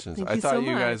son. Congratulations! Thank I you thought so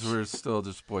you much. guys were still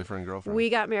just boyfriend and girlfriend.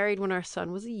 We got married when our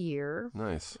son was a year.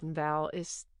 Nice. And Val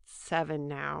is 7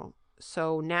 now,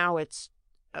 so now it's,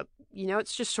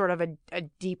 it's just sort of a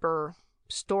deeper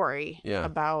story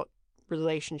about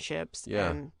relationships.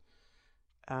 And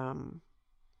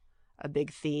a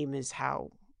big theme is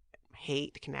how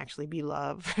hate can actually be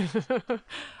love.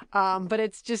 But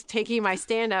it's just taking my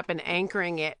stand-up and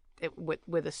anchoring it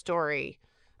with a story.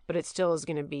 But it still is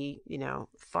going to be,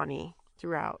 funny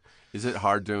throughout. Is it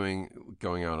hard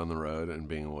going out on the road and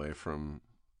being away from?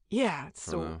 Yeah, it's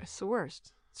the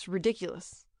worst. It's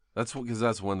ridiculous. That's because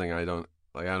that's one thing I don't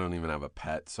even have a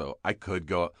pet, so I could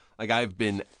go. Like, I've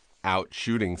been out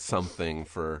shooting something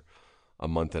for a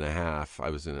month and a half. I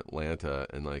was in Atlanta,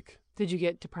 and like. Did you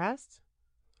get depressed?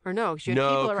 Or no? Because you had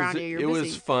people around you. You're busy. It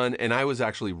was fun, and I was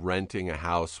actually renting a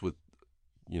house with,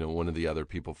 one of the other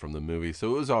people from the movie,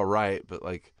 so it was all right. But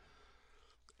like.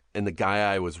 And the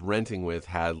guy I was renting with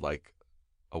had like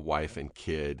a wife and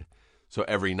kid. So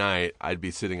every night I'd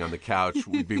be sitting on the couch,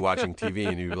 we'd be watching TV,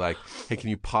 and he'd be like, "Hey, can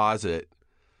you pause it?"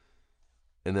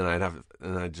 And then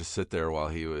I'd just sit there while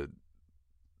he would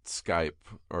Skype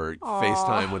or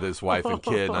FaceTime with his wife and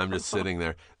kid, and I'm just sitting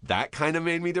there. That kind of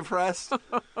made me depressed.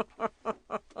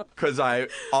 Because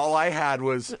all I had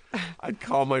was, I'd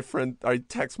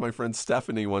text my friend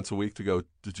Stephanie once a week to go,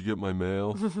 "Did you get my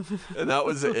mail?" And that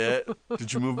was it.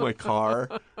 "Did you move my car?"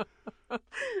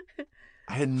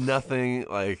 I had nothing,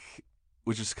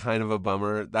 which is kind of a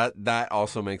bummer. That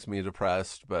also makes me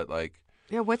depressed, but like.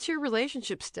 Yeah, what's your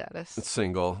relationship status? It's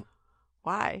single.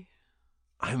 Why?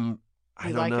 I don't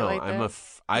like know. It like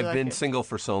I've been single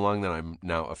for so long that I'm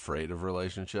now afraid of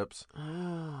relationships.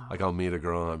 Oh. Like, I'll meet a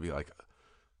girl and I'll be like,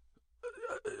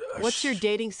 what's your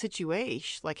dating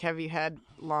situation? Like, have you had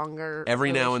longer?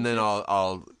 Every now and then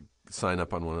I'll sign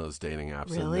up on one of those dating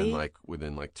apps, really? And then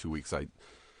within 2 weeks I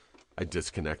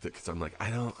disconnect it because I'm like, I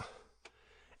don't.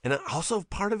 And also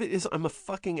part of it is I'm a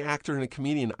fucking actor and a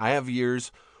comedian. I have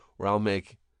years where I'll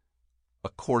make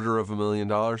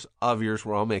 $250,000. Of years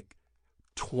where I'll make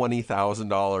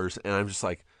 $20,000, and I'm just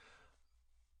like,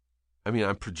 I mean,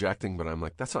 I'm projecting, but I'm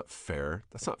like, that's not fair.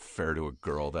 That's not fair to a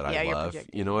girl that I love.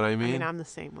 You know what I mean? I mean, I'm the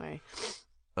same way.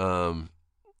 I'm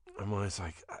always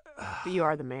like, but you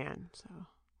are the man, so.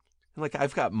 Like,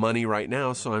 I've got money right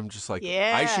now, so I'm just like,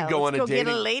 yeah, I should go on a date. Get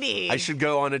a lady. I should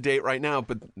go on a date right now,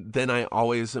 but then I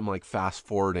always am like fast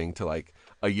forwarding to like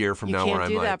a year from now, where I'm like,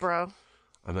 you can't do that, bro.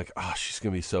 I'm like, oh, she's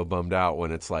gonna be so bummed out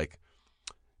when it's like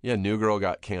Yeah, New Girl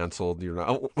got canceled. You're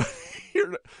not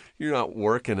you're not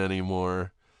working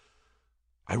anymore.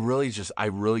 I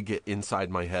really get inside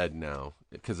my head now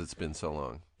because it's been so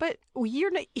long. But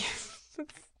you're not.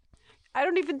 I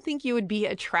don't even think you would be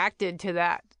attracted to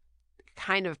that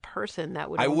kind of person. That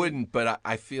would. I wouldn't, but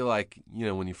I feel like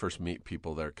when you first meet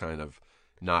people, they're kind of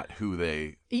not who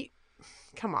they.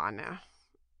 Come on now.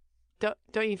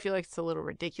 Don't you feel like it's a little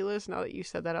ridiculous now that you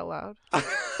said that out loud?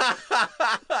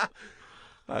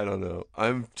 I don't know.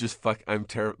 I'm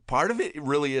terrible. Part of it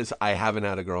really is I haven't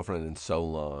had a girlfriend in so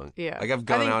long. Yeah. Like I've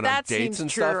gone out on dates and stuff. That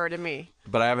seems truer to me.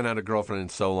 But I haven't had a girlfriend in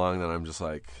so long that I'm just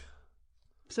like.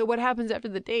 So what happens after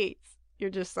the dates? You're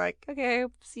just like, okay,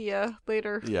 see ya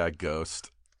later. Yeah,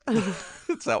 ghost.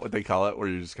 Is that what they call it? Where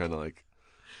you're just kind of like.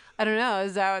 I don't know.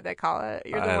 Is that what they call it?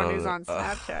 You're the one who's on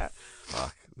Snapchat.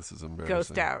 Fuck, this is embarrassing.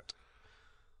 Ghost out.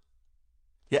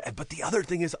 Yeah, but the other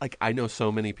thing is, like, I know so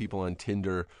many people on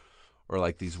Tinder or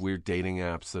like these weird dating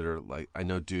apps that are like, I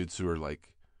know dudes who are like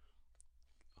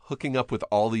hooking up with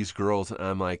all these girls, and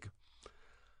I'm like,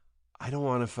 I don't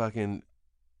want to fucking.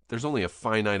 There's only a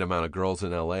finite amount of girls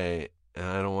in LA, and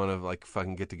I don't want to like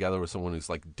fucking get together with someone who's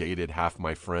like dated half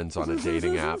my friends on a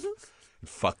dating app, and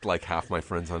fucked like half my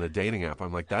friends on a dating app.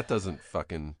 I'm like, that doesn't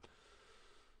fucking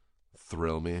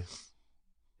thrill me.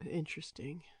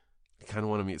 Interesting. I kind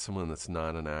of want to meet someone that's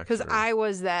not an actor. Because I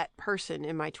was that person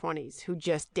in my 20s who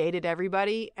just dated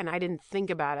everybody, and I didn't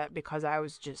think about it because I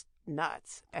was just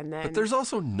nuts. And then, but there's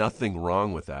also nothing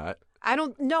wrong with that. I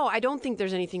don't think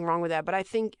there's anything wrong with that. But I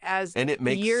think as and it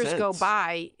makes years sense. go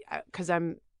by, because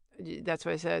that's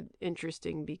why I said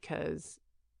interesting, because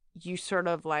you sort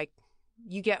of like,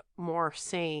 you get more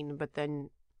sane, but then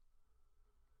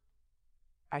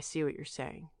I see what you're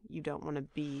saying. You don't want to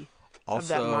be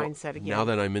also, of that mindset again. Now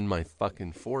that I'm in my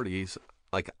fucking 40s,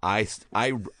 like I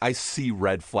see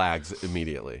red flags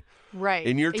immediately. Right.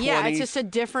 In your 20s, yeah, it's just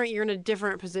you're in a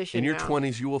different position. In your now.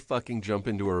 20s, you will fucking jump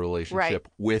into a relationship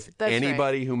with That's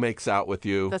anybody who makes out with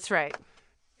you. That's right.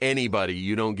 Anybody.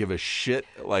 You don't give a shit.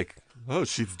 Like, oh,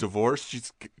 she's divorced.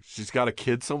 She's got a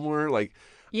kid somewhere. Like,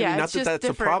 yeah, I mean, not it's that just that's a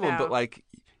different problem, now. but like,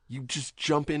 you just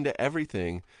jump into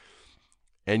everything.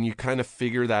 And you kind of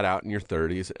figure that out in your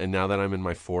 30s. And now that I'm in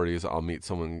my 40s, I'll meet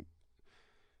someone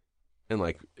and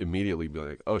like immediately be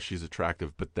like, oh, she's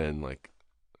attractive. But then like,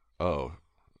 oh,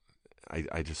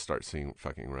 I just start seeing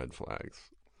fucking red flags.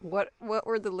 What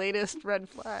were the latest red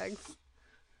flags?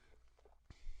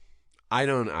 I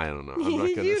don't know. I'm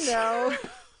not gonna you know.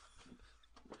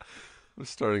 I'm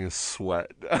starting to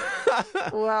sweat.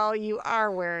 Well, you are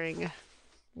wearing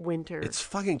winter. It's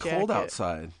fucking cold jacket.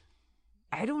 outside.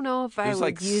 I don't know if I would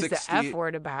like use 60 the F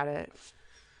word about it.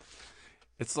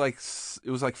 It's like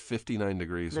it was like 59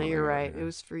 degrees. No, when you're I got right. here. It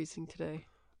was freezing today.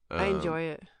 I enjoy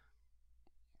it.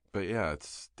 But yeah,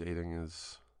 dating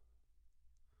is.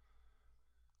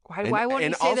 Why won't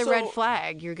you say the red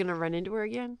flag? You're gonna run into her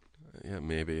again? Yeah,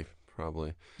 maybe,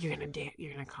 probably. You're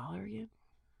gonna call her again?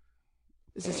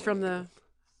 Is this from the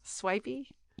swipey?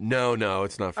 No,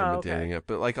 it's not from a dating app.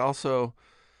 But like, also,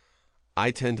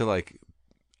 I tend to like,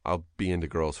 I'll be into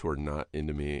girls who are not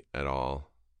into me at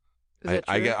all.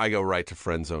 I go right to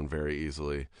friend zone very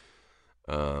easily.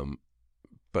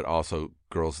 But also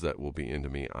girls that will be into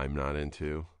me, I'm not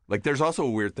into. Like, there's also a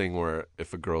weird thing where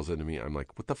if a girl's into me, I'm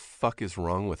like, what the fuck is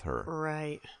wrong with her?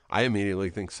 Right. I immediately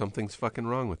think something's fucking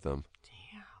wrong with them.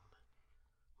 Damn.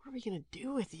 What are we gonna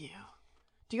do with you?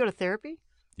 Do you go to therapy?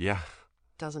 Yeah.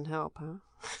 Doesn't help, huh?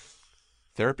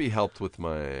 Therapy helped with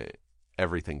my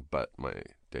everything but my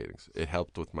datings. It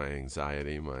helped with my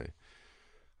anxiety,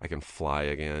 I can fly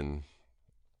again.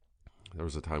 There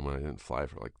was a time when I didn't fly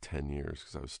for like 10 years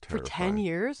because I was terrified. For 10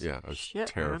 years? Yeah, I was Shit,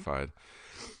 terrified.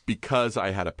 Man. Because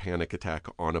I had a panic attack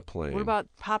on a plane. What about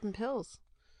popping pills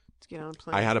to get on a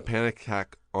plane? I had a panic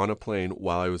attack on a plane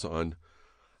while I was on.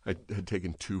 I had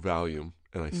taken 2 Valium,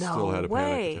 and I still had a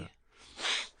panic attack.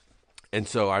 And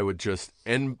so I would just,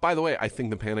 and by the way, I think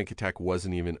the panic attack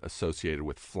wasn't even associated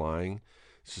with flying.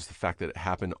 It's just the fact that it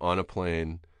happened on a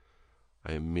plane.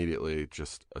 I immediately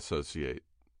just associate,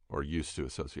 or used to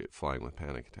associate, flying with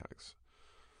panic attacks.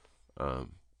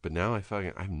 But now I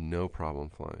have no problem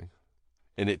flying.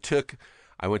 And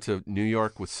I went to New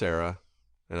York with Sarah,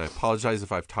 and I apologize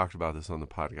if I've talked about this on the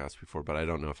podcast before, but I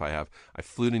don't know if I have. I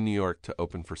flew to New York to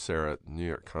open for Sarah at the New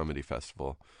York Comedy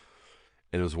Festival.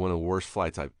 And it was one of the worst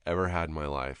flights I've ever had in my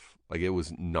life. Like, it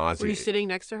was nauseating. Were you sitting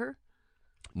next to her?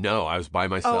 No, I was by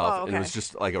myself. Okay. And it was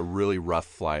just like a really rough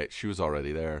flight. She was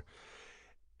already there.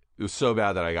 It was so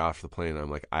bad that I got off the plane. I'm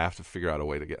like, I have to figure out a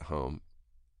way to get home.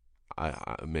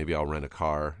 Maybe I'll rent a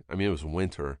car. I mean, it was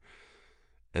winter.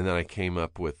 And then I came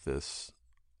up with this,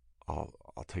 I'll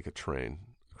take a train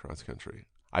cross country.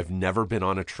 I've never been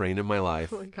on a train in my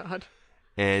life. Oh my God.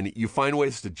 And you find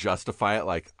ways to justify it.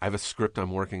 Like, I have a script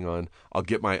I'm working on. I'll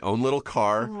get my own little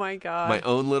car. Oh my God. My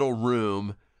own little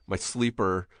room, my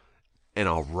sleeper, and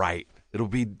I'll write. It'll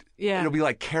be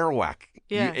like Kerouac.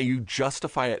 Yeah. You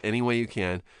justify it any way you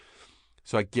can.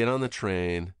 So I get on the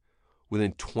train.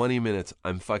 Within 20 minutes,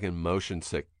 I'm fucking motion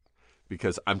sick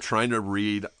because I'm trying to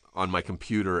read on my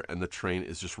computer and the train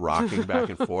is just rocking back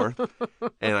and forth.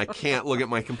 And I can't look at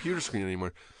my computer screen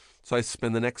anymore. So I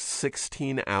spend the next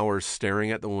 16 hours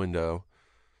staring out the window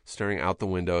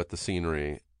at the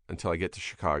scenery until I get to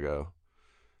Chicago.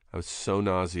 I was so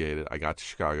nauseated. I got to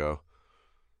Chicago,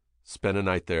 spent a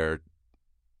night there.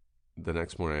 The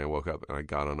next morning I woke up and I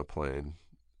got on a plane,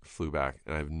 flew back,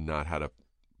 and I've not had a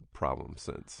problem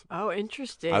since. Oh,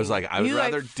 interesting. I was like, I would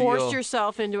rather forced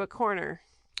yourself into a corner.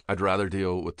 I'd rather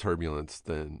deal with turbulence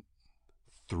than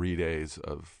 3 days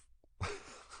of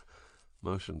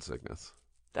motion sickness.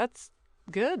 That's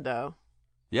good, though.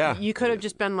 Yeah. You could have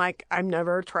just been like, I'm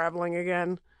never traveling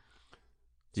again.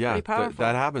 It's pretty powerful.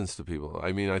 That happens to people.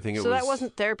 I mean, I think So that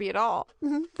wasn't therapy at all.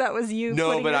 That was you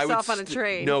putting yourself on a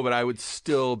train. No, but I would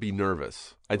still be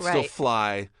nervous. I'd still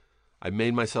fly. I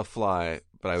made myself fly,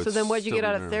 but I would. So then, what'd you get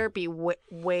out of nervous. therapy?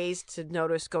 Ways to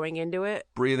notice going into it?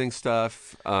 Breathing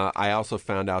stuff. I also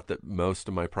found out that most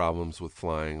of my problems with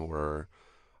flying were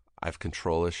I have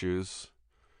control issues.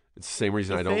 It's the same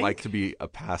reason I don't like to be a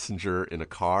passenger in a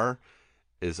car.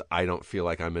 Is I don't feel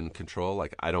like I'm in control.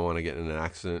 Like I don't want to get in an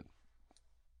accident.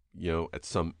 At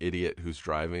some idiot who's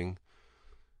driving.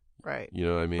 Right. You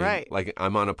know what I mean? Right. Like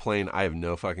I'm on a plane, I have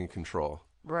no fucking control.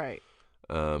 Right.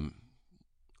 And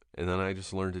then I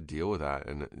just learned to deal with that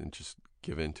and just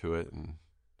give into it.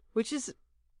 Which is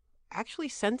actually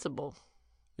sensible.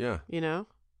 Yeah.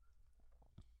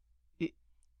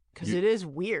 Because it is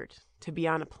weird to be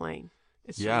on a plane.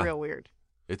 It's real weird.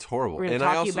 It's horrible. We're going to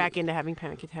talk you back into having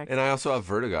panic attacks. And I also have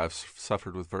vertigo. I've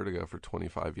suffered with vertigo for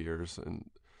 25 years. And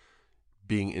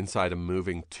being inside a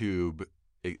moving tube,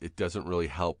 it doesn't really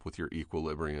help with your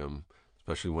equilibrium,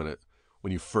 especially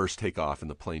when you first take off and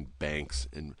the plane banks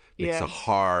and makes a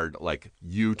hard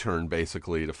U-turn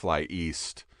basically to fly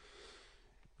east.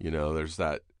 There's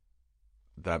that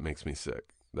makes me sick.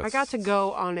 I got to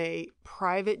go on a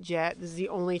private jet. This is the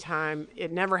only time.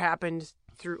 It never happened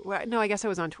through. Well, no, I guess I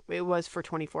was on. It was for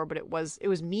 24, but it was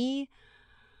me.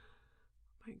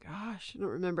 Oh my gosh, I don't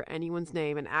remember anyone's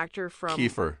name. An actor from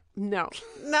Kiefer. No,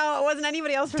 it wasn't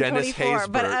anybody else from Dennis 24.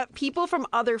 Haysbert. But people from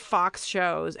other Fox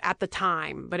shows at the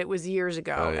time. But it was years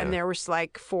ago, Oh, yeah. and there was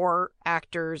 4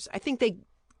 actors. I think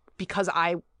because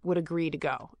I would agree to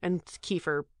go, and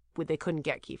Kiefer. They couldn't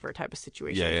get Kiefer type of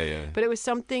situation. Yeah. But it was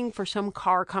something for some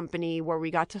car company where we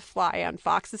got to fly on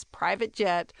Fox's private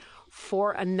jet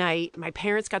for a night. My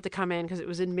parents got to come in because it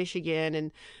was in Michigan,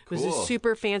 and it was a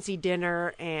super fancy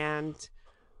dinner and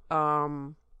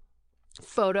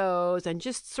photos and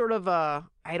just sort of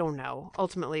I don't know.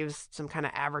 Ultimately, it was some kind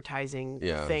of advertising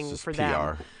thing for PR.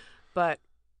 them. But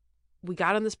we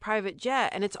got on this private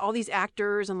jet and it's all these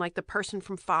actors and the person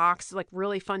from Fox,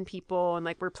 really fun people,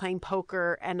 and we're playing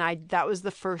poker, and that was the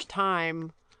first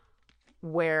time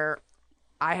where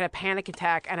I had a panic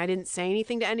attack and I didn't say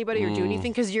anything to anybody or do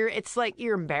anything because you're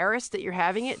embarrassed that you're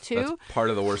having it too. That's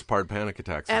part of the worst part of panic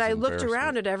attacks. And I looked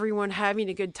around at everyone having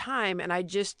a good time, and I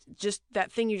just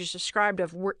that thing you just described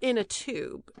of we're in a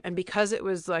tube, and because it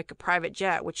was a private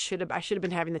jet, which I should have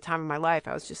been having the time of my life,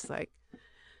 I was just like,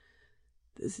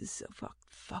 this is so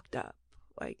fucked up.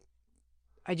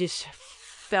 I just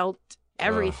felt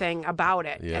everything about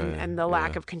it, and the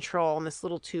lack of control, and this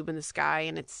little tube in the sky,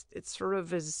 and it's sort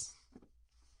of it's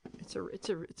a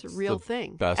real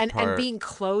thing. And being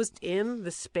closed in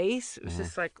the space, it was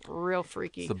just real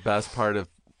freaky. The best part of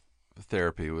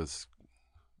therapy was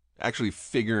actually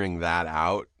figuring that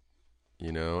out,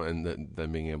 and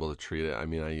then being able to treat it. I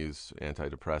mean, I use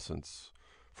antidepressants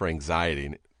for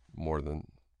anxiety more than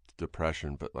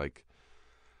depression, but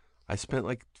I spent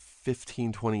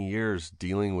 15, 20 years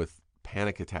dealing with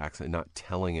panic attacks and not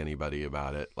telling anybody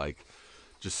about it.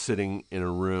 Just sitting in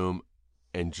a room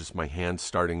and just my hands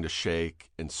starting to shake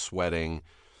and sweating.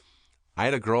 I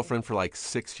had a girlfriend for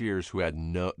 6 years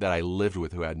that I lived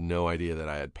with who had no idea that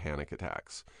I had panic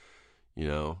attacks.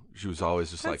 She was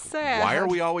always just sad. Why are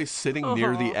we always sitting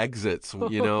near the exits? And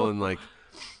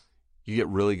you get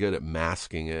really good at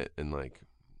masking it and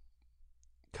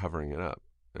covering it up.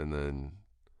 And then,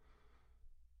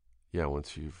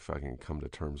 once you fucking come to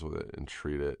terms with it and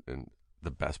treat it, and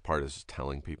the best part is just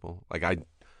telling people. I'll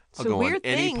go on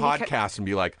any podcast and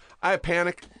be like, I have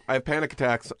panic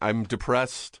attacks, I'm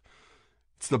depressed.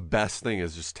 It's the best thing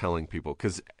is just telling people,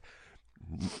 because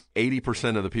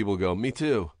 80% of the people go, me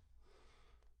too.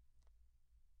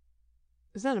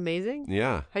 Isn't that amazing?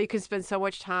 Yeah. How you can spend so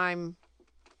much time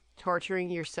torturing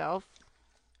yourself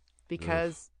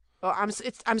because I'm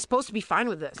supposed to be fine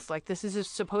with this. Like, this is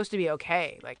just supposed to be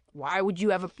okay. Like, why would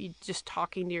you ever be just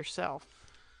talking to yourself?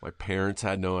 My parents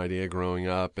had no idea growing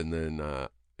up, and then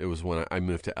it was when I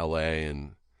moved to L.A.,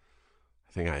 and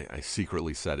I think I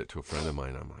secretly said it to a friend of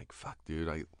mine. I'm like, fuck,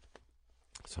 dude,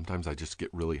 sometimes I just get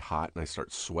really hot, and I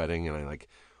start sweating, and I, like,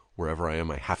 wherever I am,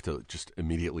 I have to just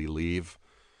immediately leave.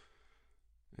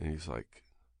 And he's like,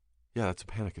 yeah, that's a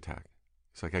panic attack.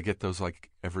 He's like, I get those,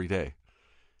 like, every day.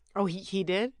 Oh, he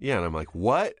did? Yeah, and I'm like,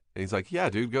 what? And he's like, yeah,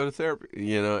 dude, go to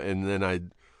therapy. And then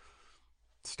I'd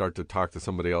start to talk to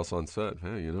somebody else on set.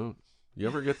 Hey, you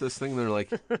ever get this thing? And they're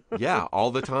like, yeah, all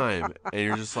the time. And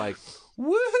you're just like,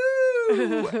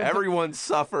 woohoo! Everyone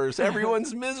suffers.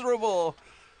 Everyone's miserable.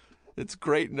 It's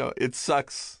great. No, it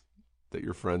sucks that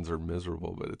your friends are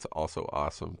miserable, but it's also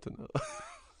awesome to know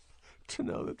to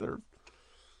know that they're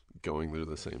going through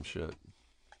the same shit.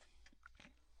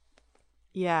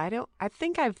 Yeah, I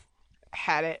think I've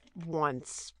had it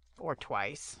once or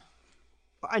twice.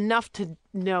 Enough to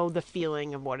know the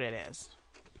feeling of what it is.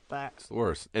 But It's the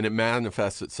worst. And it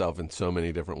manifests itself in so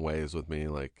many different ways with me,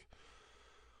 like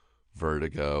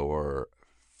vertigo, or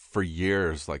for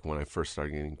years, like when I first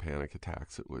started getting panic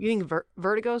attacks, it would... You think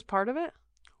vertigo is part of it?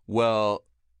 Well,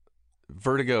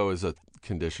 vertigo is a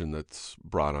condition that's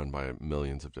brought on by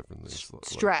millions of different things.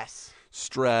 Stress.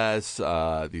 Stress,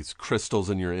 these crystals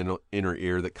in your inner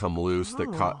ear that come loose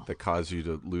that cause you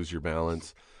to lose your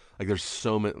balance. Like, there's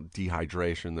so much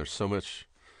dehydration. There's so much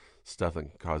stuff that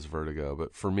can cause vertigo.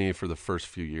 But for me, for the first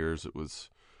few years,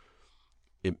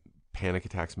 panic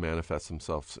attacks manifest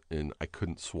themselves in I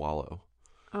couldn't swallow.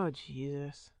 Oh,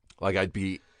 Jesus. Like, I'd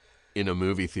be in a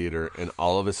movie theater, and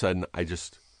all of a sudden, I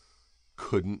just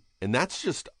couldn't. And that's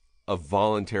just a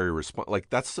voluntary response. Like,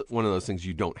 that's one of those things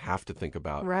you don't have to think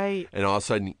about. Right. And all of a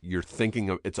sudden,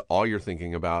 it's all you're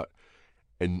thinking about,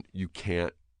 and you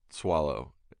can't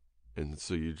swallow. And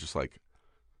so you're just, like,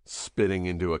 spitting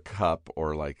into a cup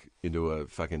or, like, into a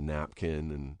fucking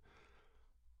napkin. And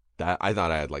that, I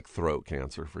thought I had, like, throat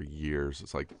cancer for years.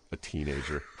 It's like a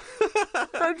teenager.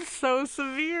 That's so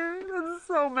severe. That's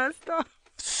so messed up.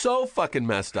 So fucking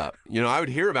messed up. I would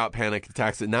hear about panic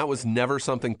attacks, and that was never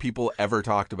something people ever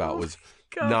talked about, was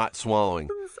not swallowing.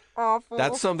 That's awful.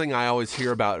 That's something I always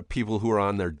hear about people who are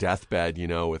on their deathbed,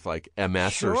 with like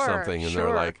MS or something, and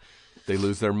they're like, they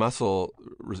lose their muscle.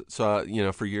 So,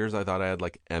 for years I thought I had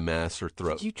like MS or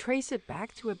throat. Did you trace it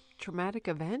back to a traumatic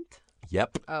event?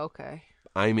 Yep. Oh, okay.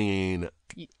 I mean,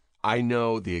 I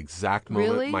know the exact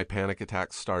moment Really? my panic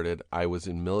attack started. I was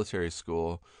in military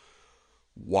school,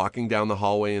 walking down the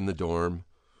hallway in the dorm.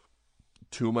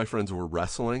 Two of my friends were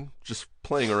wrestling, just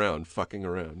playing around, fucking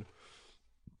around.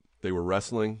 They were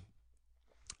wrestling.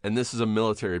 And this is a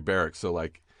military barracks, so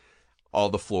like all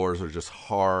the floors are just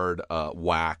hard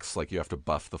wax, like you have to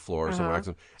buff the floors and wax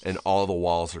them. And all the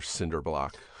walls are cinder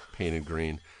block, painted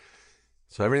green.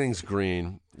 So everything's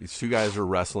green. These two guys are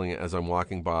wrestling as I'm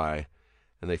walking by,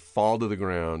 and they fall to the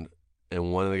ground,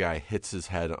 and one of the guy hits his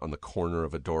head on the corner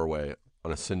of a doorway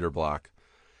on a cinder block.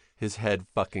 His head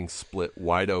fucking split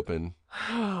wide open.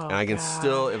 And I can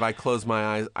still, if I close my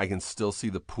eyes, I can still see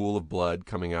the pool of blood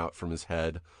coming out from his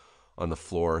head on the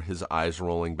floor, his eyes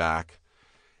rolling back.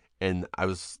 And I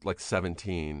was like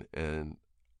 17, and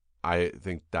I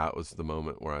think that was the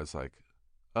moment where I was like,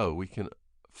 oh, we can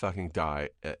fucking die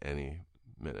at any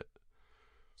minute.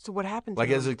 So what happened to like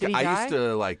him? as a Did he I die? used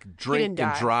to like drink and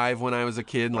die. drive when I was a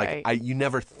kid. Right. Like you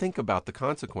never think about the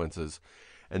consequences.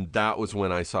 And that was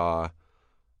when I saw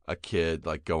a kid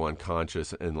like go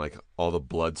unconscious and like all the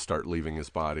blood start leaving his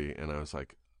body, and I was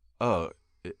like, oh,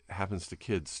 it happens to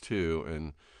kids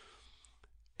too.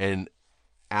 And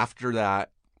after that,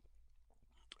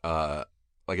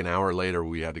 like an hour later,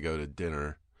 we had to go to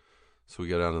dinner. So we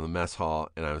go down to the mess hall,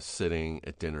 and I was sitting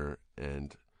at dinner,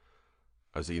 and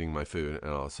I was eating my food,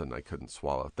 and all of a sudden I couldn't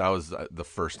swallow. That was the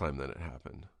first time that it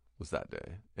happened, was that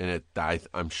day. And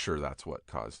I'm sure that's what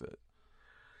caused it.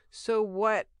 So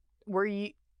what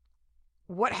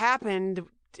happened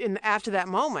after that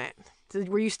moment?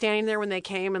 Were you standing there when they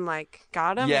came and like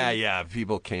got him? Yeah.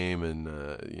 People came, and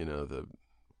the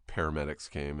paramedics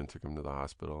came and took him to the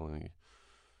hospital, and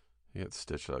he got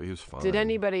stitched up. He was fine.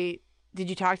 Did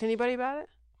you talk to anybody about it?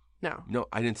 No,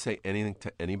 I didn't say anything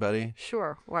to anybody.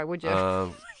 Sure. Why would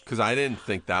you? Because I didn't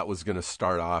think that was going to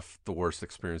start off the worst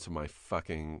experience of my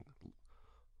fucking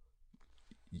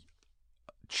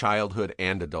childhood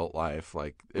and adult life.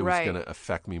 Like, it was going to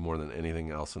affect me more than anything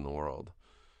else in the world.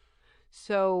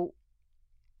 So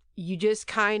you just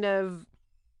kind of,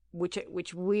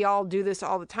 which we all do this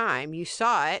all the time. You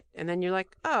saw it, and then you're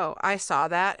like, oh, I saw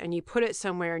that, and you put it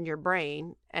somewhere in your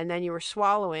brain, and then you were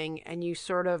swallowing, and you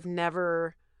sort of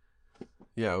never.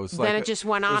 Yeah, it was then like it just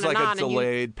went on and on. It was like a and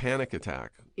delayed panic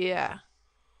attack. Yeah.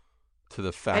 To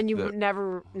the fact and you that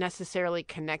never necessarily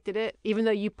connected it, even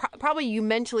though you probably you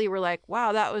mentally were like,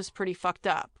 wow, that was pretty fucked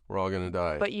up. we're all gonna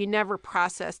die. But you never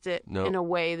processed it Nope. in a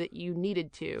way that you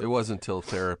needed to. It wasn't until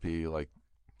therapy, like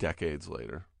decades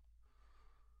later,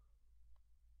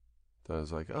 that I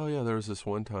was like, oh yeah, there was this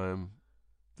one time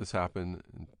this happened.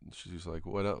 And she's like,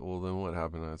 what? Well, then what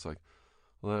happened? And I was like,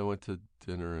 well, I went to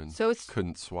dinner and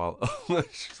couldn't swallow.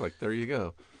 She's like, there you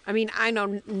go. I mean, I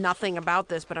know nothing about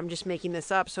this, but I'm just making this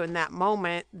up. So in that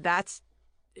moment,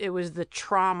 it was the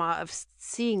trauma of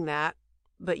seeing that,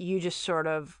 but you just sort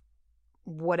of,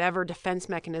 whatever defense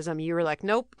mechanism, you were like,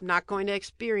 nope, not going to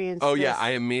experience Oh this. yeah, I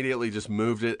immediately just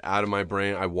moved it out of my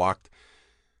brain. I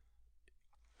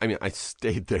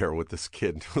stayed there with this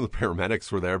kid until the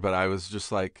paramedics were there, but I was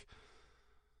just like,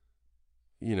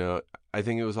 I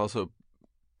think it was also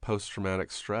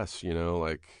post-traumatic stress,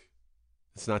 like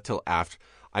it's not till after.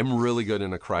 I'm really good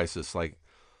in a crisis. Like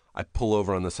I pull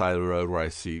over on the side of the road where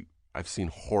I've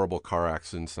seen horrible car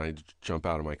accidents, and I jump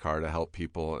out of my car to help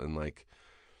people, and like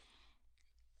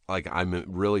I'm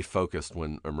really focused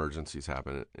when emergencies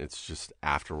happen. It's just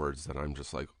afterwards that I'm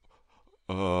just like,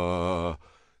 and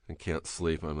can't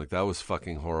sleep. I'm like, that was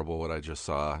fucking horrible what I just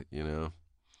saw,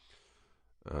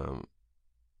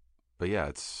 But yeah,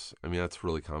 that's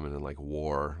really common in like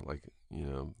war, like,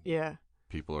 Yeah.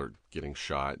 People are getting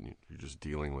shot and you're just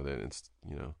dealing with it. It's,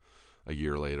 a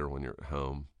year later when you're at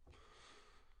home.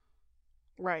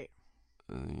 Right.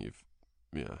 And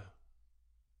yeah.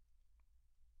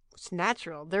 It's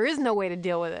natural. There is no way to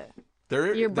deal with it.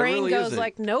 Your brain really goes isn't.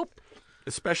 like, nope.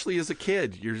 Especially as a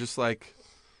kid, you're just like,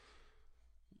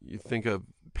 you think a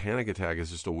panic attack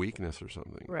is just a weakness or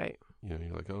something. Right. You're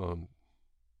like, oh,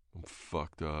 I'm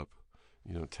fucked up.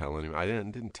 You don't tell anyone. I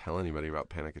didn't tell anybody about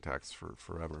panic attacks for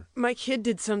forever. My kid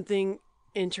did something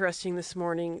interesting this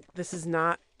morning. This is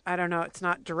not, I don't know, it's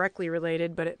not directly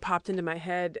related, but it popped into my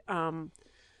head.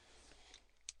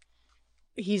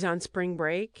 He's on spring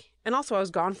break. And also I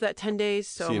was gone for that 10 days.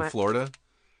 So is he in Florida?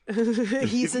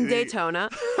 He's in Daytona,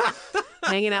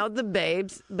 hanging out with the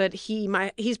babes. But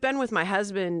he's been with my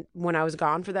husband when I was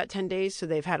gone for that 10 days. So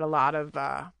they've had a lot of,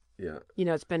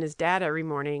 it's been his dad every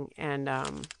morning. And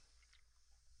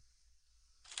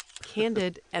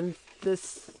candid. And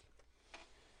this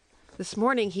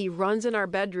morning he runs in our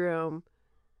bedroom,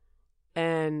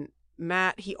 and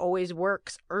Matt, he always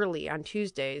works early on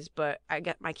Tuesdays, but I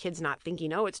get my kid's not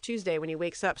thinking, oh, it's Tuesday when he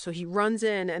wakes up. So he runs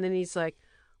in, and then he's like,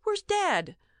 where's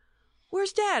Dad?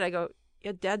 Where's Dad? I go,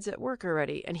 yeah, Dad's at work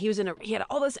already. And he had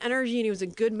all this energy, and he was in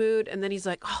a good mood. And then he's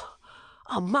like,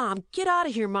 oh, Mom, get out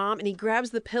of here, Mom. And he grabs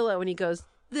the pillow and he goes,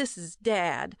 this is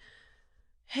Dad.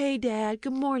 Hey, Dad.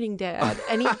 Good morning, Dad.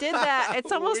 And he did that.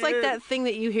 It's almost like that thing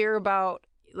that you hear about,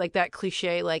 like that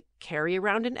cliche, like carry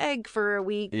around an egg for a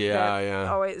week. Yeah.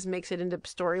 Always makes it into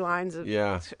storylines.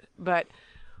 Yeah. But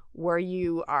where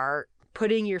you are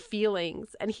putting your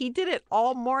feelings, and he did it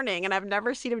all morning, and I've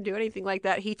never seen him do anything like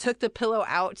that. He took the pillow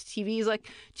out to TV. He's like,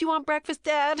 do you want breakfast,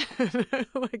 Dad?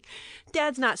 Like,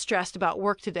 Dad's not stressed about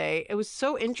work today. It was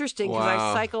so interesting because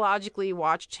I psychologically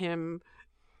watched him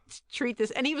treat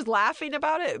this, and he was laughing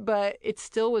about it, but it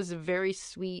still was very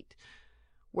sweet,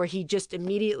 where he just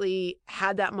immediately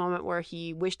had that moment where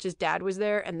he wished his dad was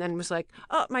there, and then was like,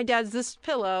 oh, my dad's this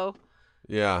pillow.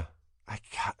 Yeah.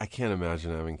 I can't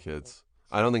imagine having kids.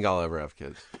 I don't think I'll ever have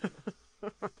kids.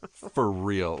 For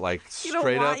real. Like, straight up.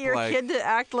 You don't want your like, kid to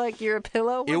act like you're a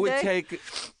pillow one it would day? take...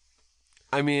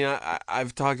 I mean,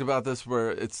 I've talked about this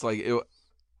where it's like...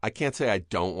 I can't say I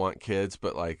don't want kids,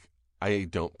 but like, I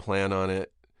don't plan on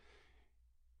it.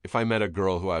 If I met a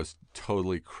girl who I was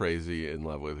totally crazy in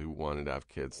love with who wanted to have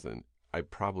kids, then I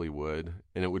probably would.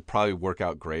 And it would probably work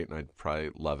out great, and I'd probably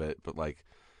love it. But like,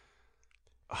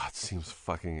 it seems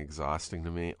fucking exhausting to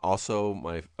me. Also,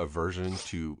 my aversion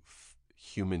to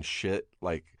human shit.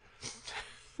 Like,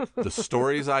 the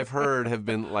stories I've heard have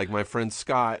been like my friend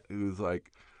Scott, who's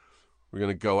like, we're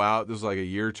going to go out. This was like a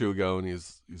year or two ago, and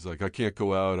he's like, I can't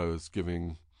go out. I was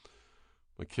giving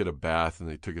my kid a bath, and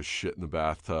they took a shit in the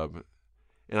bathtub.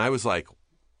 And I was like,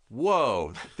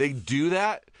 whoa, they do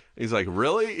that? He's like,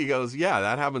 really? He goes, yeah,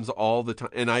 that happens all the time.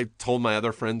 And I told my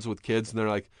other friends with kids, and they're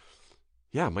like,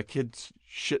 yeah, my kids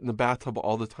shit in the bathtub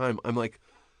all the time. I'm like,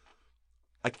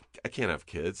 I can't have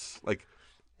kids. Like,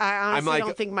 I honestly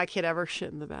don't think my kid ever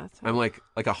shit in the bathtub. I'm like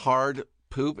a hard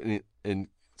poop, and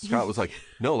Scott was like,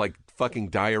 no, like fucking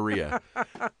diarrhea.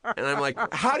 And I'm like,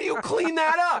 how do you clean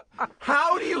that up?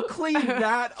 How do you clean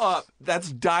that up?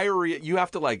 That's diarrhea. You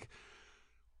have to like,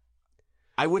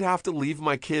 I would have to leave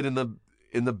my kid in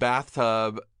the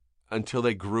bathtub until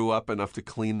they grew up enough to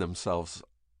clean themselves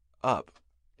up.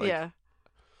 Like, yeah.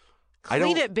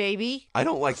 Clean it, baby. I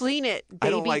don't like clean it, baby. I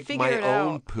don't like Figure my it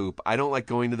own out. poop. I don't like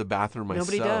going to the bathroom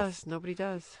myself. Nobody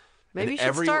does. Maybe And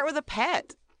you should start with a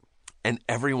pet. And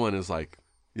everyone is like,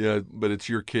 yeah, but it's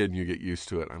your kid and you get used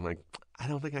to it. I'm like, I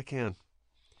don't think I can.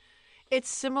 It's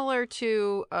similar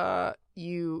to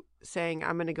you saying,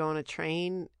 I'm going to go on a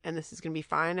train and this is going to be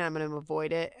fine. And I'm going to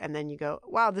avoid it. And then you go,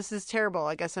 wow, this is terrible.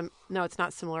 I guess no, it's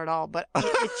not similar at all. But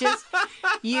it's just,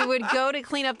 you would go to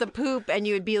clean up the poop and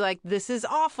you would be like, this is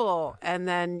awful. And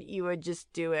then you would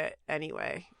just do it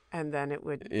anyway. And then it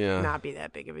would not be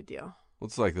that big of a deal. Well,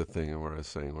 it's like the thing where I was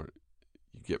saying where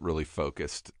you get really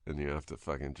focused and you have to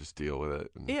fucking just deal with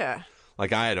it. And yeah.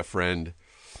 Like I had a friend,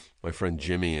 my friend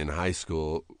Jimmy in high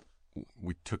school,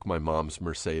 we took my mom's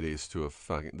Mercedes to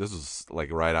this was like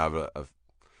right out of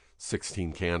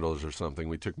 16 Candles or something.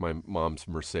 We took my mom's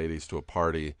Mercedes to a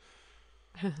party,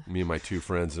 me and my two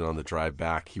friends, and on the drive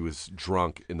back, he was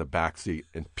drunk in the back seat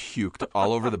and puked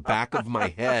all over the back of my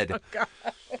head. Oh,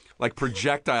 like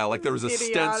projectile, like there was a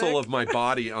stencil of my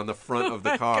body on the front of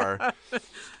the car. God.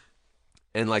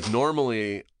 And like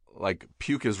normally, like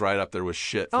puke is right up there with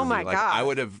shit for oh me. my Like God. I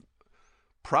would have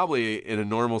probably in a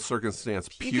normal circumstance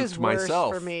Puke is puked worse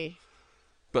myself. for me.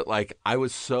 But like I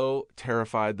was so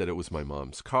terrified that it was my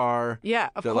mom's car. Yeah,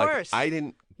 of that, course. Like, I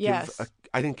didn't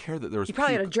I didn't care that there was You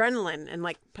probably puke. had adrenaline and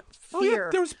like fear. Oh yeah,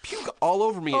 there was puke all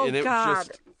over me. Oh, and it God. was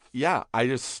just I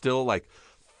just still like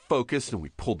focused, and we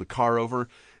pulled the car over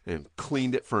and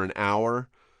cleaned it for an hour.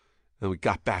 And we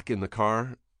got back in the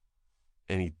car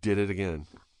and he did it again.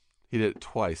 He did it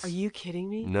twice. Are you kidding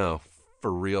me? No,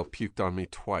 for real, puked on me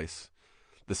twice.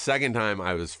 The second time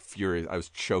I was furious. I was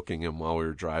choking him while we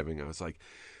were driving. I was like,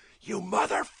 you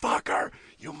motherfucker,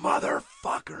 you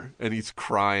motherfucker. And he's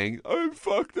crying. I'm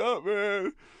fucked up,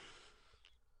 man.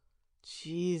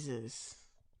 Jesus.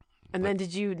 And then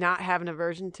did you not have an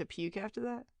aversion to puke after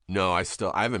that? No, I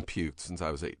haven't puked since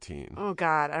I was 18. Oh,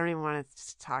 God. I don't even want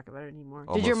to talk about it anymore.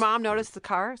 Did your mom notice the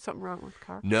car? Something wrong with the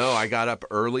car? No, I got up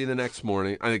early the next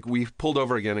morning. I think we pulled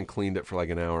over again and cleaned it for like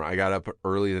an hour. I got up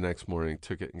early the next morning,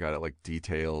 took it and got it like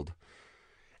detailed.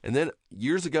 And then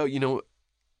years ago, you know,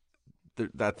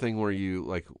 that thing where you,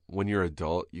 like, when you're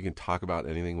adult, you can talk about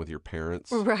anything with your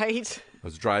parents. Right. I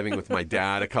was driving with my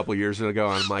dad a couple years ago,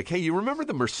 and I'm like, hey, you remember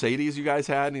the Mercedes you guys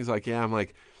had? And he's like, yeah. I'm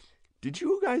like, did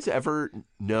you guys ever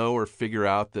know or figure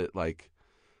out that, like,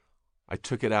 I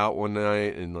took it out one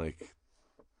night and, like,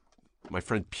 my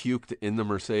friend puked in the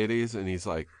Mercedes? And he's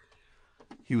like,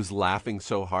 he was laughing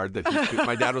so hard that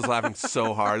my dad was laughing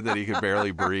so hard that he could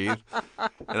barely breathe.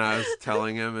 And I was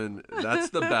telling him, and that's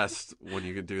the best when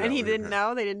you can do that. And he with your didn't parents.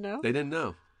 know? They didn't know? They didn't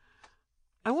know.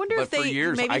 I wonder But if for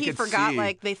years, maybe I he could forgot, see-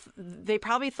 like, they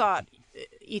probably thought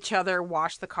each other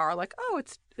washed the car, like, oh,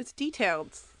 it's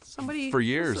detailed. Somebody For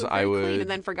years, this is I very clean, would- and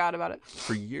then forgot about it.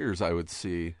 For years, I would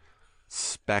see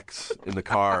specks in the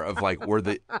car of like where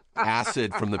the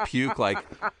acid from the puke like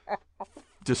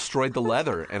destroyed the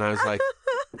leather, and I was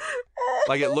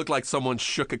like it looked like someone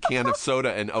shook a can of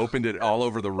soda and opened it all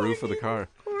over the roof of the car.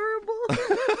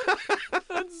 Horrible.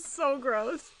 That's so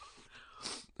gross.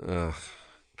 Ugh.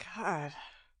 God.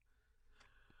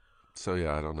 So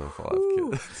yeah, I don't know if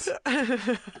I'll have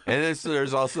kids. And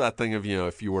there's also that thing of, you know,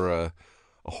 if you were a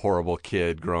horrible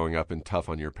kid growing up and tough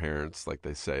on your parents, like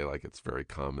they say, like it's very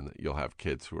common that you'll have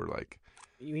kids who are like,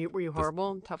 Were you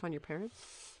horrible and tough on your parents?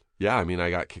 yeah, I mean, I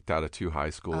got kicked out of 2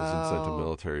 high schools and sent to Oh.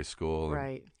 military school. and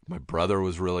Right. My brother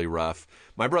was really rough.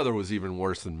 My brother was even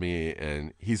worse than me,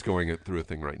 and he's going through a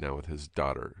thing right now with his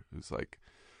daughter, who's like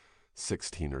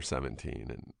 16 or 17,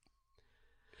 and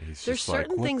he's There's just like,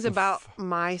 certain what things the about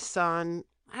my son.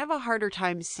 I have a harder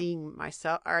time seeing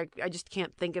myself, or I just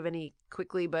can't think of any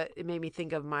quickly, but it made me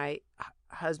think of my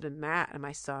husband, Matt, and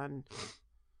my son,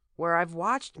 where I've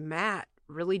watched Matt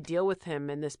really deal with him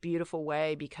in this beautiful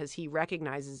way because he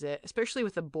recognizes it, especially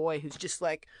with a boy who's just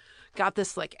like got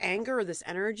this like anger or this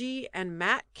energy, and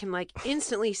Matt can like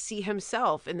instantly see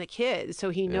himself in the kid,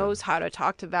 so he knows how to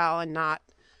talk to Val and not.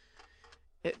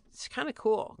 It's kind of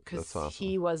cool because That's awesome.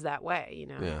 he was that way, you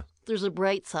know. Yeah. There's a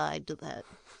bright side to that.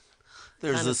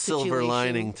 There's kind a of silver situation.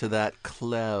 lining to that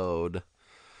cloud.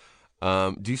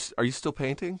 Are you still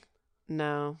painting?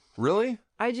 No, Really?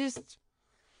 I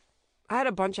had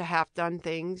a bunch of half-done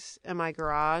things in my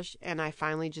garage, and I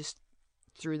finally just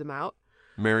threw them out.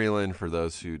 Mary Lynn, for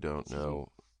those who don't know,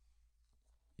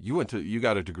 you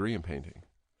got a degree in painting.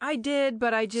 I did,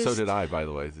 but I just... So did I, by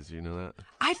the way. Did you know that?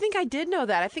 I think I did know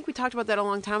that. I think we talked about that a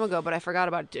long time ago, but I forgot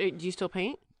about it. Do you still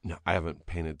paint? No, I haven't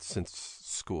painted since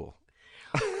school.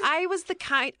 I was the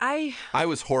kind... I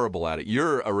was horrible at it.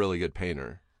 You're a really good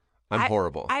painter. I'm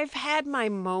horrible. I've had my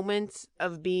moments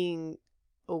of being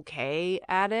okay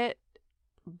at it,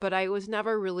 but I was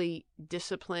never really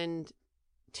disciplined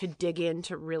to dig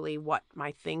into really what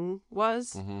my thing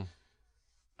was.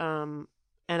 Mm-hmm.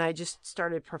 And I just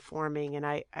started performing, and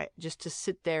I just to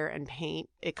sit there and paint,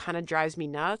 it kind of drives me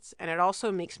nuts, and it also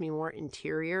makes me more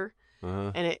interior,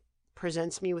 and it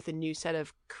presents me with a new set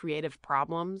of creative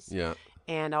problems. Yeah.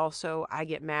 And also, I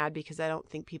get mad because I don't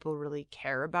think people really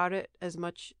care about it as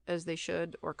much as they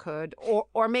should or could.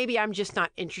 Or maybe I'm just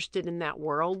not interested in that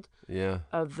world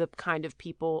of the kind of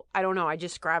people. I don't know. I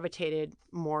just gravitated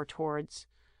more towards...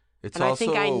 It's and also I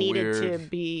think I needed weird... to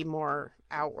be more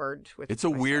outward with It's a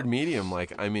myself. weird medium.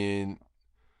 Like, I mean...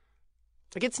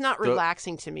 Like, it's not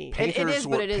relaxing to me. It is,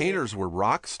 but it isn't. Painters were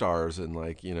rock stars in,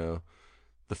 like, you know,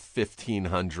 the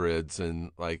 1500s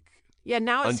and, like... Yeah,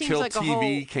 now it seems like until a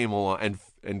TV whole... came along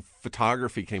and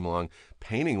photography came along,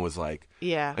 painting was like...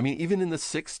 Yeah. I mean, even in the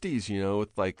 60s, you know,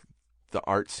 with, like, the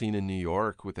art scene in New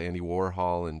York with Andy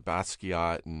Warhol and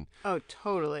Basquiat and... Oh,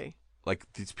 totally. Like,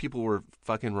 these people were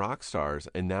fucking rock stars.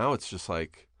 And now it's just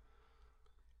like...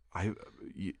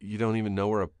 You don't even know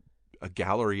where a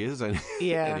gallery is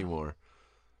anymore.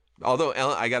 Although,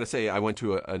 I got to say, I went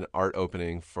to an art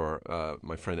opening for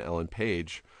my friend Ellen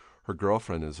Page. Her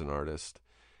girlfriend is an artist.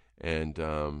 And,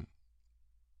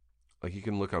 like, you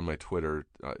can look on my Twitter.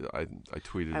 I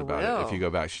tweeted about it. If you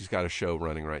go back, she's got a show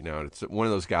running right now. It's one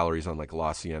of those galleries on, like,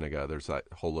 La Cienega. There's that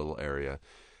whole little area.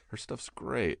 Her stuff's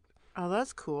great. Oh,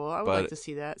 that's cool. I would like to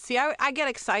see that. See, I get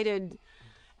excited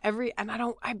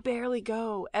I barely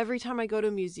go. Every time I go to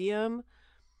a museum,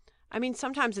 I mean,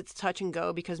 sometimes it's touch and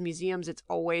go because museums, it's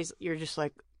always, you're just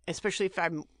like, especially if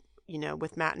I'm, you know,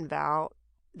 with Matt and Val,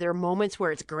 there are moments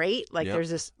where it's great. Like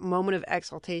there's this moment of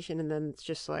exaltation and then it's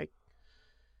just like,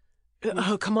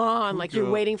 oh, come on. Like you're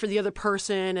waiting for the other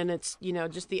person and it's, you know,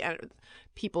 just the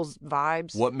people's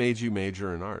vibes. What made you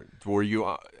major in art? Were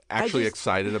you actually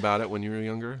excited about it when you were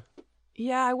younger?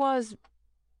 Yeah, I was.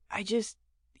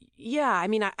 I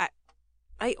mean,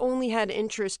 I only had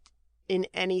interest in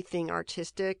anything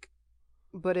artistic,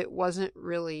 but it wasn't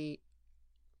really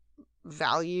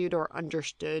valued or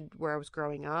understood where I was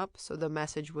growing up. So the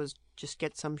message was just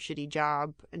get some shitty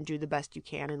job and do the best you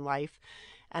can in life.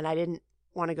 And I didn't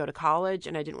want to go to college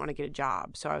and I didn't want to get a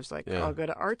job. So I was like, I'll go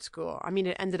to art school. I mean,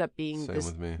 it ended up being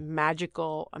this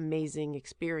magical, amazing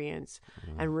experience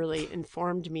and really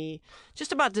informed me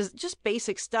just about just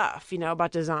basic stuff, you know,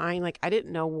 about design. Like I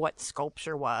didn't know what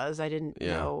sculpture was. I didn't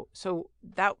know. So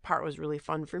that part was really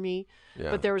fun for me.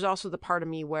 Yeah. But there was also the part of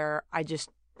me where I just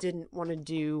didn't want to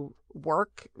do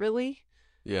work really.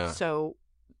 Yeah. So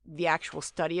the actual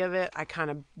study of it, I kind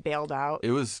of bailed out.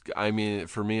 It was, I mean,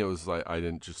 for me, it was like I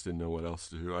didn't know what else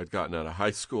to do. I'd gotten out of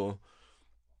high school.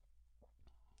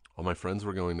 All my friends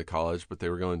were going to college, but they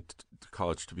were going to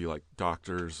college to be like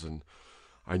doctors, and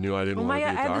I knew I didn't want to be a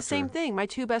doctor. I had the same thing. My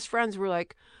two best friends were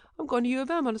like, I'm going to U of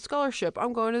M on a scholarship.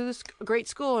 I'm going to this great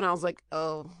school. And I was like,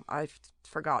 oh, I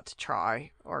forgot to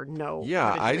try or no.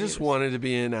 Yeah, I just wanted to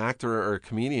be an actor or a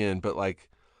comedian, but like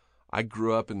I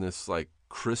grew up in this like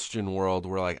Christian world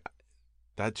where like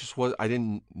that just was,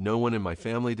 no one in my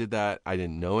family did that. I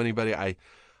didn't know anybody. I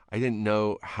didn't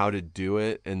know how to do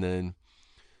it. And then,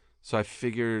 so I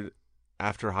figured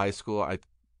after high school,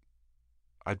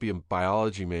 I'd be a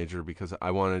biology major because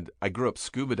I grew up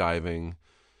scuba diving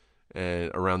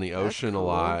and around the ocean a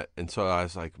lot. And so I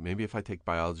was like, maybe if I take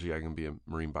biology, I can be a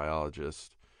marine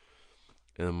biologist.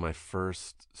 And in my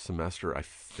first semester, I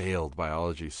failed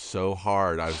biology so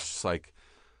hard. I was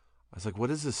like,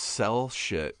 what is this cell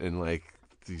shit? And like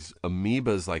these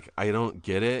amoebas, like I don't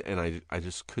get it. And I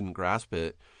just couldn't grasp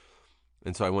it.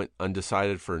 And so I went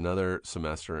undecided for another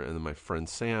semester. And then my friend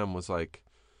Sam was like,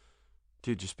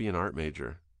 dude, just be an art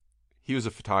major. He was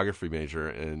a photography major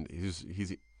and he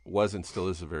was and still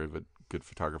is a very good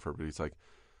photographer, but he's like,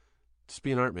 just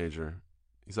be an art major.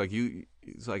 He's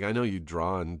like, I know you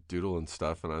draw and doodle and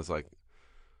stuff. And I was like,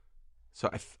 so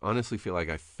I honestly feel like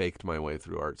I faked my way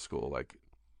through art school. Like,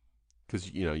 cause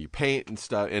you know, you paint and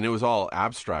stuff and it was all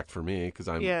abstract for me. Cause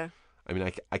I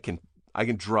mean, I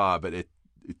can draw, but it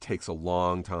takes a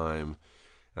long time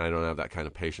and I don't have that kind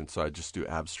of patience. So I just do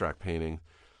abstract painting.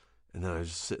 And then I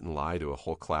just sit and lie to a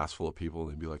whole class full of people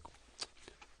and they'd be like,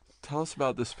 tell us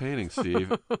about this painting,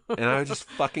 Steve. And I would just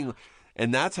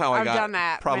and that's how I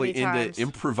got probably into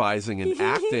improvising and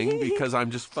acting because I'm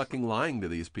just fucking lying to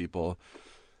these people.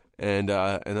 And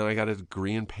then I got a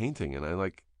degree in painting and I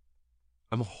like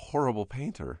I'm a horrible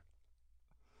painter.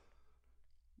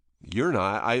 You're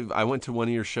not. I went to one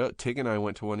of your shows. Tig and I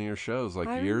went to one of your shows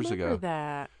years ago. I remember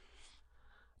that.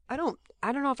 I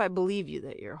don't know if I believe you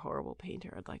that you're a horrible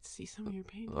painter. I'd like to see some of your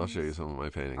paintings. I'll show you some of my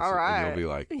paintings. All right. And you'll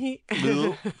be like,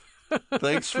 "Nope.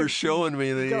 Thanks for showing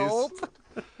me these." Gulp.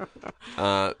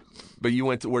 But you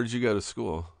went to, where did you go to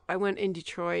school? I went in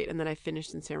Detroit, and then I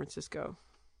finished in San Francisco.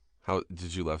 How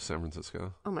did you love San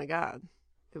Francisco? Oh, my God.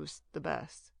 It was the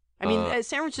best. I mean,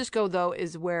 San Francisco, though,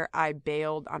 is where I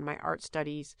bailed on my art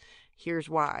studies. Here's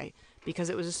why.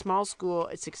 Because it was a small school.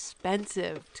 It's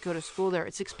expensive to go to school there.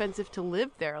 It's expensive to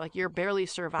live there. Like, you're barely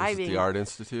surviving. Is it the Art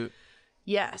Institute?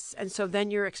 Yes. And so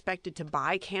then you're expected to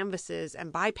buy canvases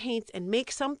and buy paints and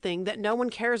make something that no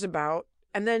one cares about.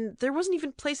 And then there wasn't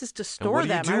even places to store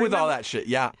them. What do you do with all that shit?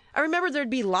 Yeah. I remember there'd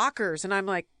be lockers, and I'm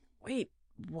like, wait,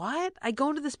 what? I go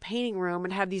into this painting room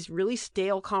and have these really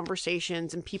stale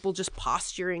conversations and people just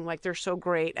posturing like they're so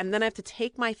great. And then I have to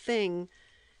take my thing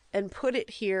and put it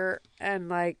here. And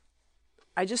like,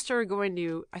 I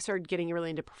started getting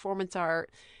really into performance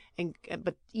art.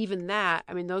 But even that,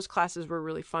 I mean, those classes were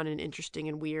really fun and interesting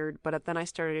and weird. But then I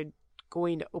started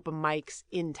going to open mics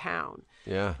in town.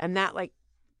 Yeah. And that, like,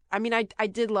 I mean, I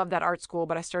did love that art school,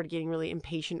 but I started getting really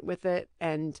impatient with it.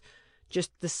 And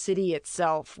just the city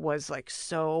itself was like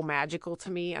so magical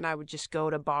to me. And I would just go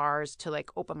to bars to like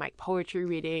open mic poetry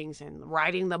readings and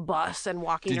riding the bus and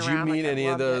walking around. Did you meet any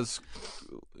of those,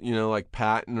 like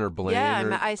Patton or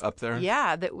Blaine up there?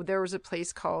 Yeah. There was a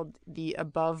place called the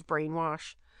Above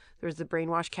Brainwash. There was the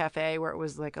Brainwash Cafe where it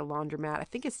was like a laundromat. I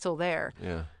think it's still there.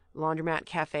 Yeah. Laundromat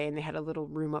Cafe. And they had a little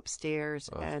room upstairs.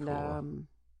 Oh, and cool.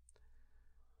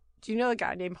 Do you know a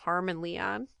guy named Harmon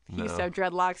Leon? He used to have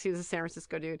dreadlocks. He was a San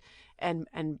Francisco dude.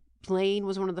 And Blaine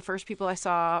was one of the first people I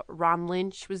saw. Ron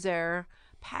Lynch was there.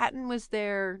 Patton was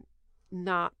there,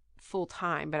 not full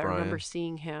time, but I remember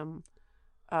seeing him.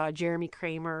 Jeremy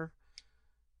Kramer.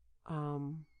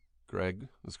 Greg?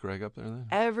 Was Greg up there then?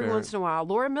 Every once in a while.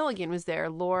 Laura Milligan was there.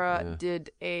 Laura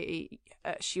did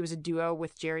she was a duo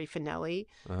with Jerry Finelli.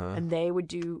 And they would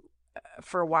do,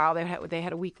 for a while, they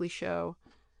had a weekly show.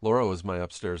 Laura was my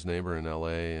upstairs neighbor in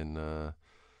L.A. in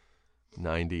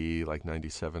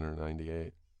 97 or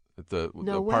 98. The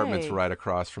apartment's right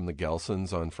across from the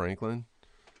Gelsons on Franklin.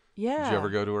 Yeah. Did you ever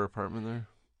go to her apartment there?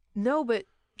 No, but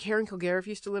Karen Kilgariff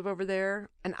used to live over there.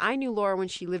 And I knew Laura when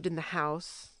she lived in the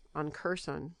house on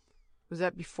Curson. Was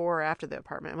that before or after the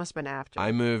apartment? It must have been after.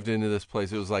 I moved into this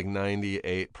place. It was like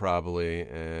 98 probably,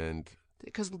 and...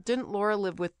 Because didn't Laura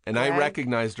live with And Greg? I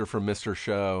recognized her from Mr.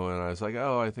 Show, and I was like,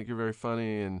 oh, I think you're very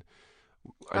funny. And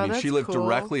I mean, she lived cool.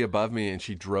 directly above me, and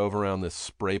she drove around this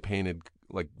spray-painted,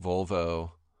 like,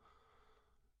 Volvo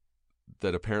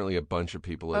that apparently a bunch of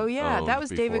people had owned that was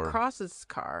before. David Cross's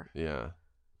car. Yeah.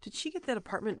 Did she get that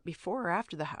apartment before or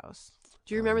after the house?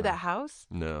 Do you remember that house?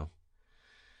 No.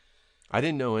 I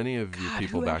didn't know any of you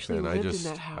people who back actually then. lived in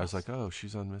that house? I was like, oh,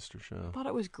 she's on Mr. Show. I thought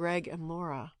it was Greg and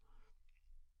Laura.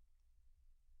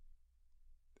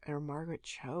 Or Margaret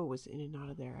Cho was in and out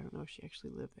of there. I don't know if she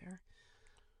actually lived there.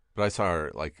 But I saw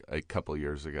her like a couple of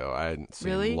years ago. I hadn't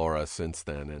seen Laura since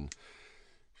then, and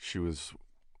she was,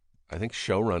 I think,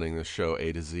 show running the show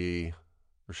A to Z,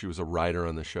 or she was a writer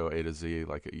on the show A to Z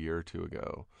like a year or two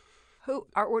ago. Who?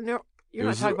 You're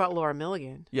not talking about Laura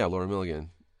Milligan. Yeah, Laura Milligan.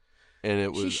 And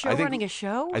it was She's running a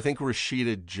show? I think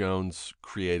Rashida Jones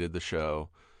created the show,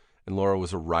 and Laura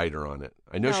was a writer on it.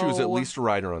 I know she was at least a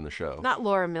writer on the show. Not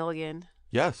Laura Milligan.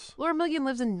 Yes. Laura Milligan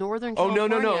lives in Northern Oh,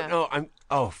 California.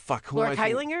 no. Fuck. Who Laura am I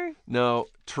thinking? Keitlinger? No,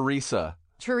 Teresa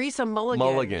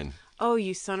Mulligan. Oh,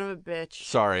 you son of a bitch.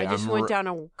 Sorry. I just went down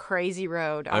a crazy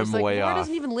road. I was I'm like, way Laura off.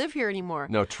 doesn't even live here anymore.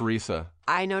 No, Teresa.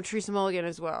 I know Teresa Mulligan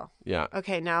as well. Yeah.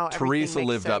 Okay, now Teresa everything makes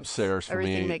lived sense. upstairs for me.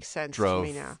 Everything makes sense drove,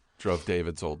 to me now. Drove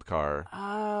David's old car.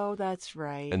 Oh, that's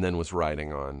right. And then was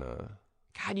riding on...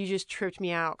 God, you just tripped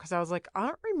me out because I was like, I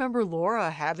don't remember Laura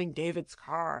having David's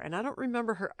car, and I don't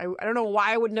remember her. I don't know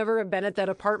why I would never have been at that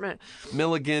apartment.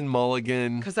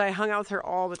 Mulligan. Because I hung out with her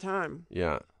all the time.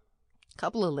 Yeah.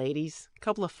 Couple of ladies,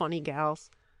 couple of funny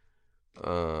gals.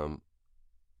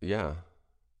 Yeah.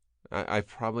 I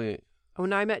probably...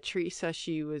 When I met Teresa,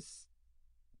 she was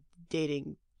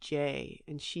dating Jay,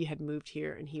 and she had moved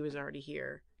here, and he was already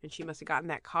here, and she must have gotten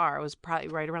that car. It was probably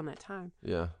right around that time.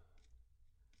 Yeah.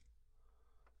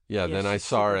 Yeah, then I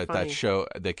saw her at that show.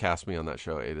 They cast me on that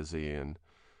show, A to Z, and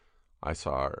I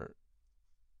saw her,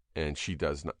 and she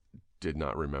did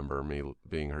not remember me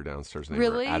being her downstairs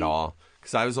neighbor at all.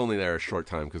 Because I was only there a short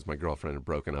time because my girlfriend had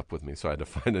broken up with me, so I had to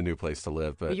find a new place to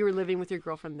live. But you were living with your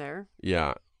girlfriend there?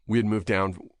 Yeah. We had moved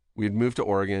down. We had moved to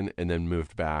Oregon and then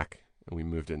moved back, and we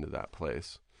moved into that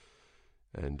place.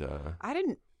 And I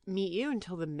didn't meet you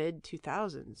until the mid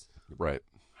 2000s. right.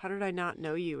 How did I not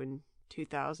know you in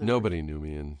 2000? Nobody knew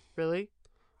me, and Really?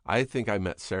 I think I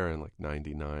met Sarah in like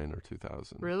 99 or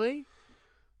 2000. Really?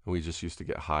 And we just used to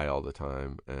get high all the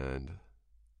time, and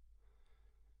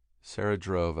Sarah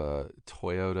drove a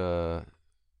Toyota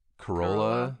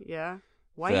Corolla. Yeah.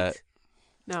 White? that-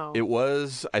 No.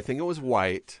 I think it was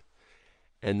white.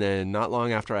 And then not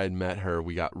long after I had met her,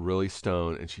 we got really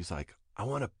stoned, and she's like, I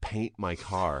want to paint my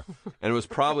car. And it was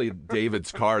probably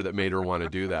David's car that made her want to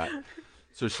do that.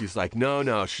 So she's like,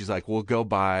 no. She's like, we'll go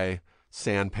buy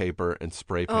sandpaper and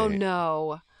spray paint. Oh,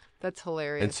 no. That's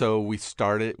hilarious. And so we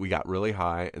got really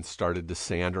high and started to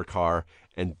sand her car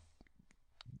and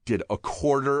did a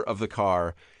quarter of the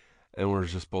car. And we're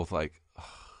just both like,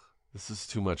 this is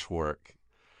too much work.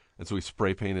 And so we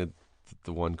spray painted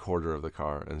the 1/4 of the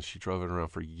car, and she drove it around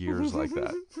for years like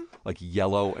that, like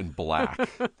yellow and black,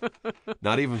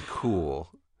 not even cool.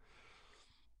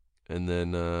 And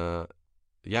then, Sarah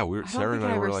and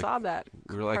I were like, saw that.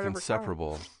 we were like part of her car.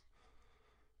 inseparable.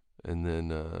 And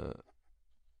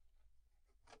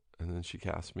then she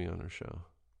cast me on her show,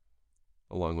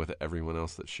 along with everyone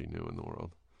else that she knew in the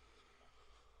world.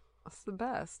 That's the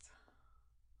best.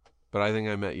 But I think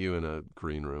I met you in a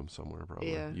green room somewhere,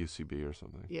 probably Yeah. UCB or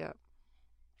something. Yeah.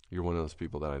 You're one of those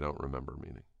people that I don't remember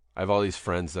meeting. I have all these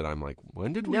friends that I'm like,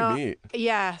 when did we No, meet?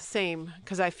 Yeah, same.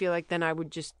 Because I feel like then I would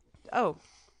just,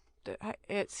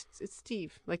 it's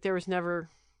Steve. Like there was never,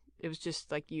 it was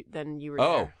just like you. Then you were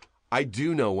Oh, there. I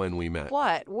do know when we met.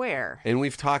 What? Where? And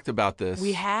we've talked about this.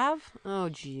 We have? Oh,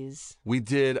 geez. We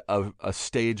did a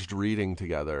staged reading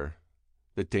together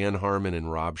that Dan Harmon and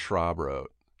Rob Schraub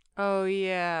wrote. Oh,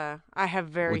 yeah. I have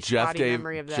very With spotty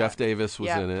memory of that. Jeff Davis was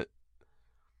Yep. in it.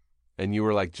 And you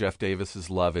were like Jeff Davis's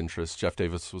love interest. Jeff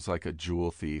Davis was like a jewel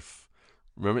thief.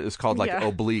 Remember, it's called like Yeah.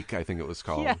 Oblique, I think it was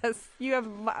called. Yes. You have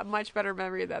much better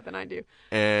memory of that than I do.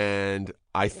 And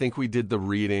I think we did the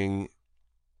reading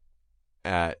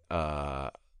at,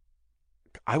 I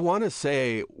want to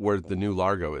say where the new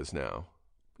Largo is now.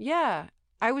 Yeah.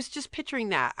 I was just picturing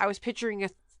that. I was picturing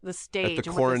the stage. At the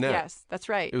and what Coronet. Yes, that's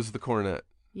right. It was the Coronet.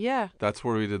 Yeah. That's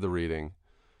where we did the reading.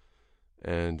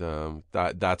 And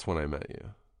that's when I met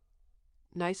you.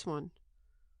 Nice one.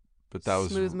 But that was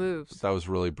Smooth moves. That was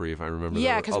really brief. I remember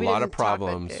Yeah, there 'cause were a we lot of didn't talk that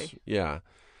problems. day. Yeah.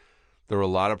 There were a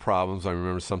lot of problems. I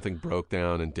remember something broke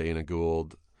down and Dana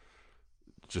Gould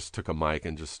just took a mic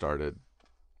and just started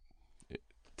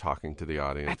talking to the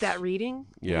audience. At that reading?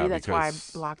 Yeah, Maybe that's why I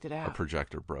because blocked it out. A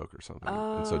projector broke or something.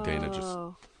 And so Dana just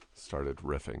Oh. started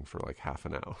riffing for like half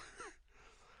an hour.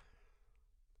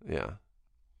 Yeah.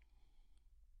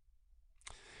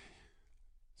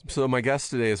 So my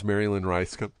guest today is Mary Lynn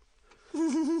Rajskub.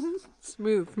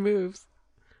 Smooth moves.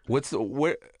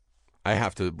 Where? I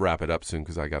have to wrap it up soon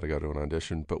because I got to go to an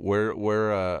audition. But where's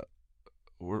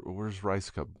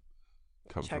Rajskub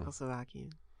come from?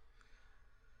 Czechoslovakian.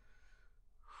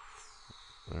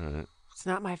 All right. It's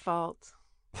not my fault.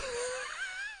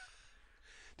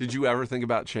 Did you ever think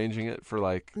about changing it for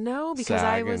like? No, because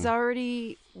I SAG was and-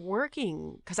 already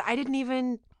working. Because I didn't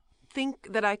even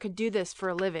think that I could do this for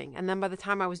a living. And then by the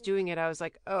time I was doing it, I was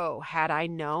like, oh, had I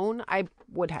known, I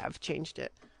would have changed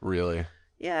it. Really?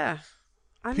 Yeah.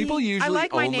 I People mean, I usually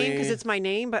like my name because only- it's my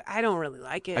name, but I don't really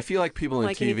like it. I feel like people I in don't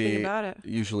like anything TV about it.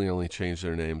 usually only change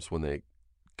their names when they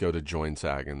go to join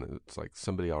SAG, and it's like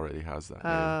somebody already has that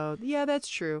name. Oh, yeah, that's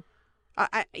true.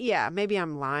 Yeah, maybe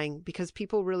I'm lying because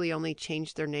people really only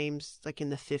changed their names like in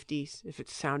the 50s if it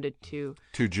sounded too.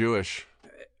 Too Jewish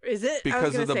Is it?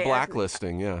 because of the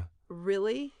blacklisting. Yeah.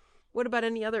 Really? What about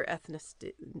any other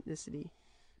ethnicity?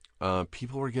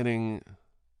 People were getting.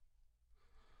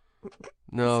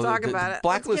 No, Let's talk about it. Let's get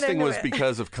blacklisting into was it.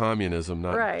 because of communism,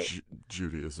 not Right.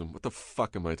 Judaism. What the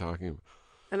fuck am I talking about?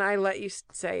 And I let you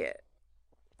say it.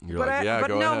 You're like, yeah, but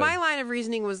go no, ahead. my line of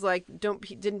reasoning was like,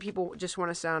 didn't people just want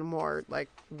to sound more like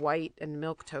white and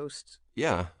milk toast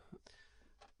Yeah.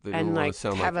 They didn't and want like to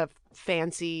sound have like a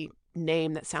fancy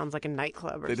name that sounds like a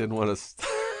nightclub or they something? didn't want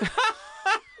to.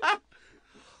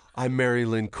 I'm Mary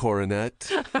Lynn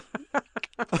Coronet.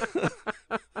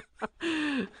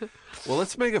 Well,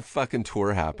 let's make a fucking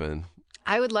tour happen.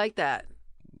 I would like that.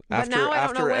 After but now I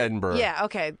don't know after what- Edinburgh. Yeah,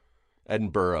 okay.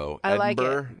 Edinburgh. I like it.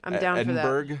 Edinburgh. I'm down for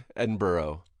that.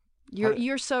 Edinburgh.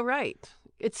 You're so right.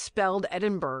 It's spelled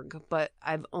Edinburgh, but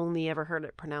I've only ever heard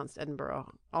it pronounced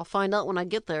Edinburgh. I'll find out when I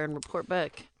get there and report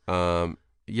back.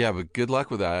 Yeah, but good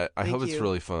luck with that. I Thank hope it's you.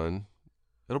 really fun.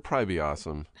 It'll probably be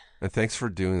awesome. And thanks for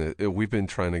doing it. We've been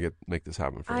trying to make this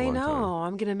happen for a I long know. time.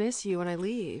 I'm gonna miss you when I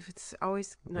leave. It's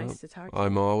always nice to talk to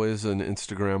I'm always an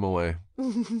Instagram away.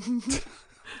 you.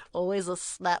 Always a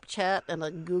Snapchat and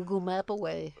a Google Map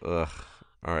away. Ugh.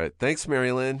 All right. Thanks,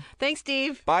 Mary Lynn. Thanks,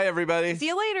 Steve. Bye, everybody. See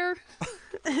you later.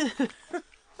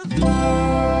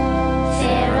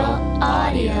 Feral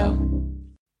Audio.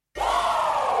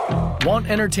 Want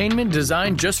entertainment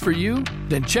designed just for you?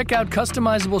 Then check out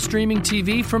customizable streaming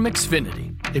TV from Xfinity.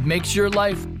 It makes your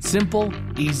life simple,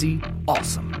 easy,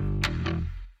 awesome.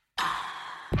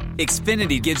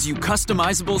 Xfinity gives you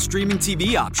customizable streaming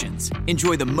TV options.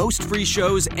 Enjoy the most free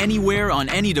shows anywhere on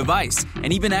any device,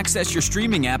 and even access your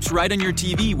streaming apps right on your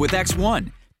TV with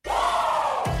X1.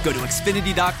 Go to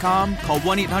Xfinity.com, call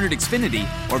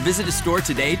 1-800-XFINITY, or visit a store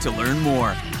today to learn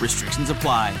more. Restrictions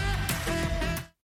apply.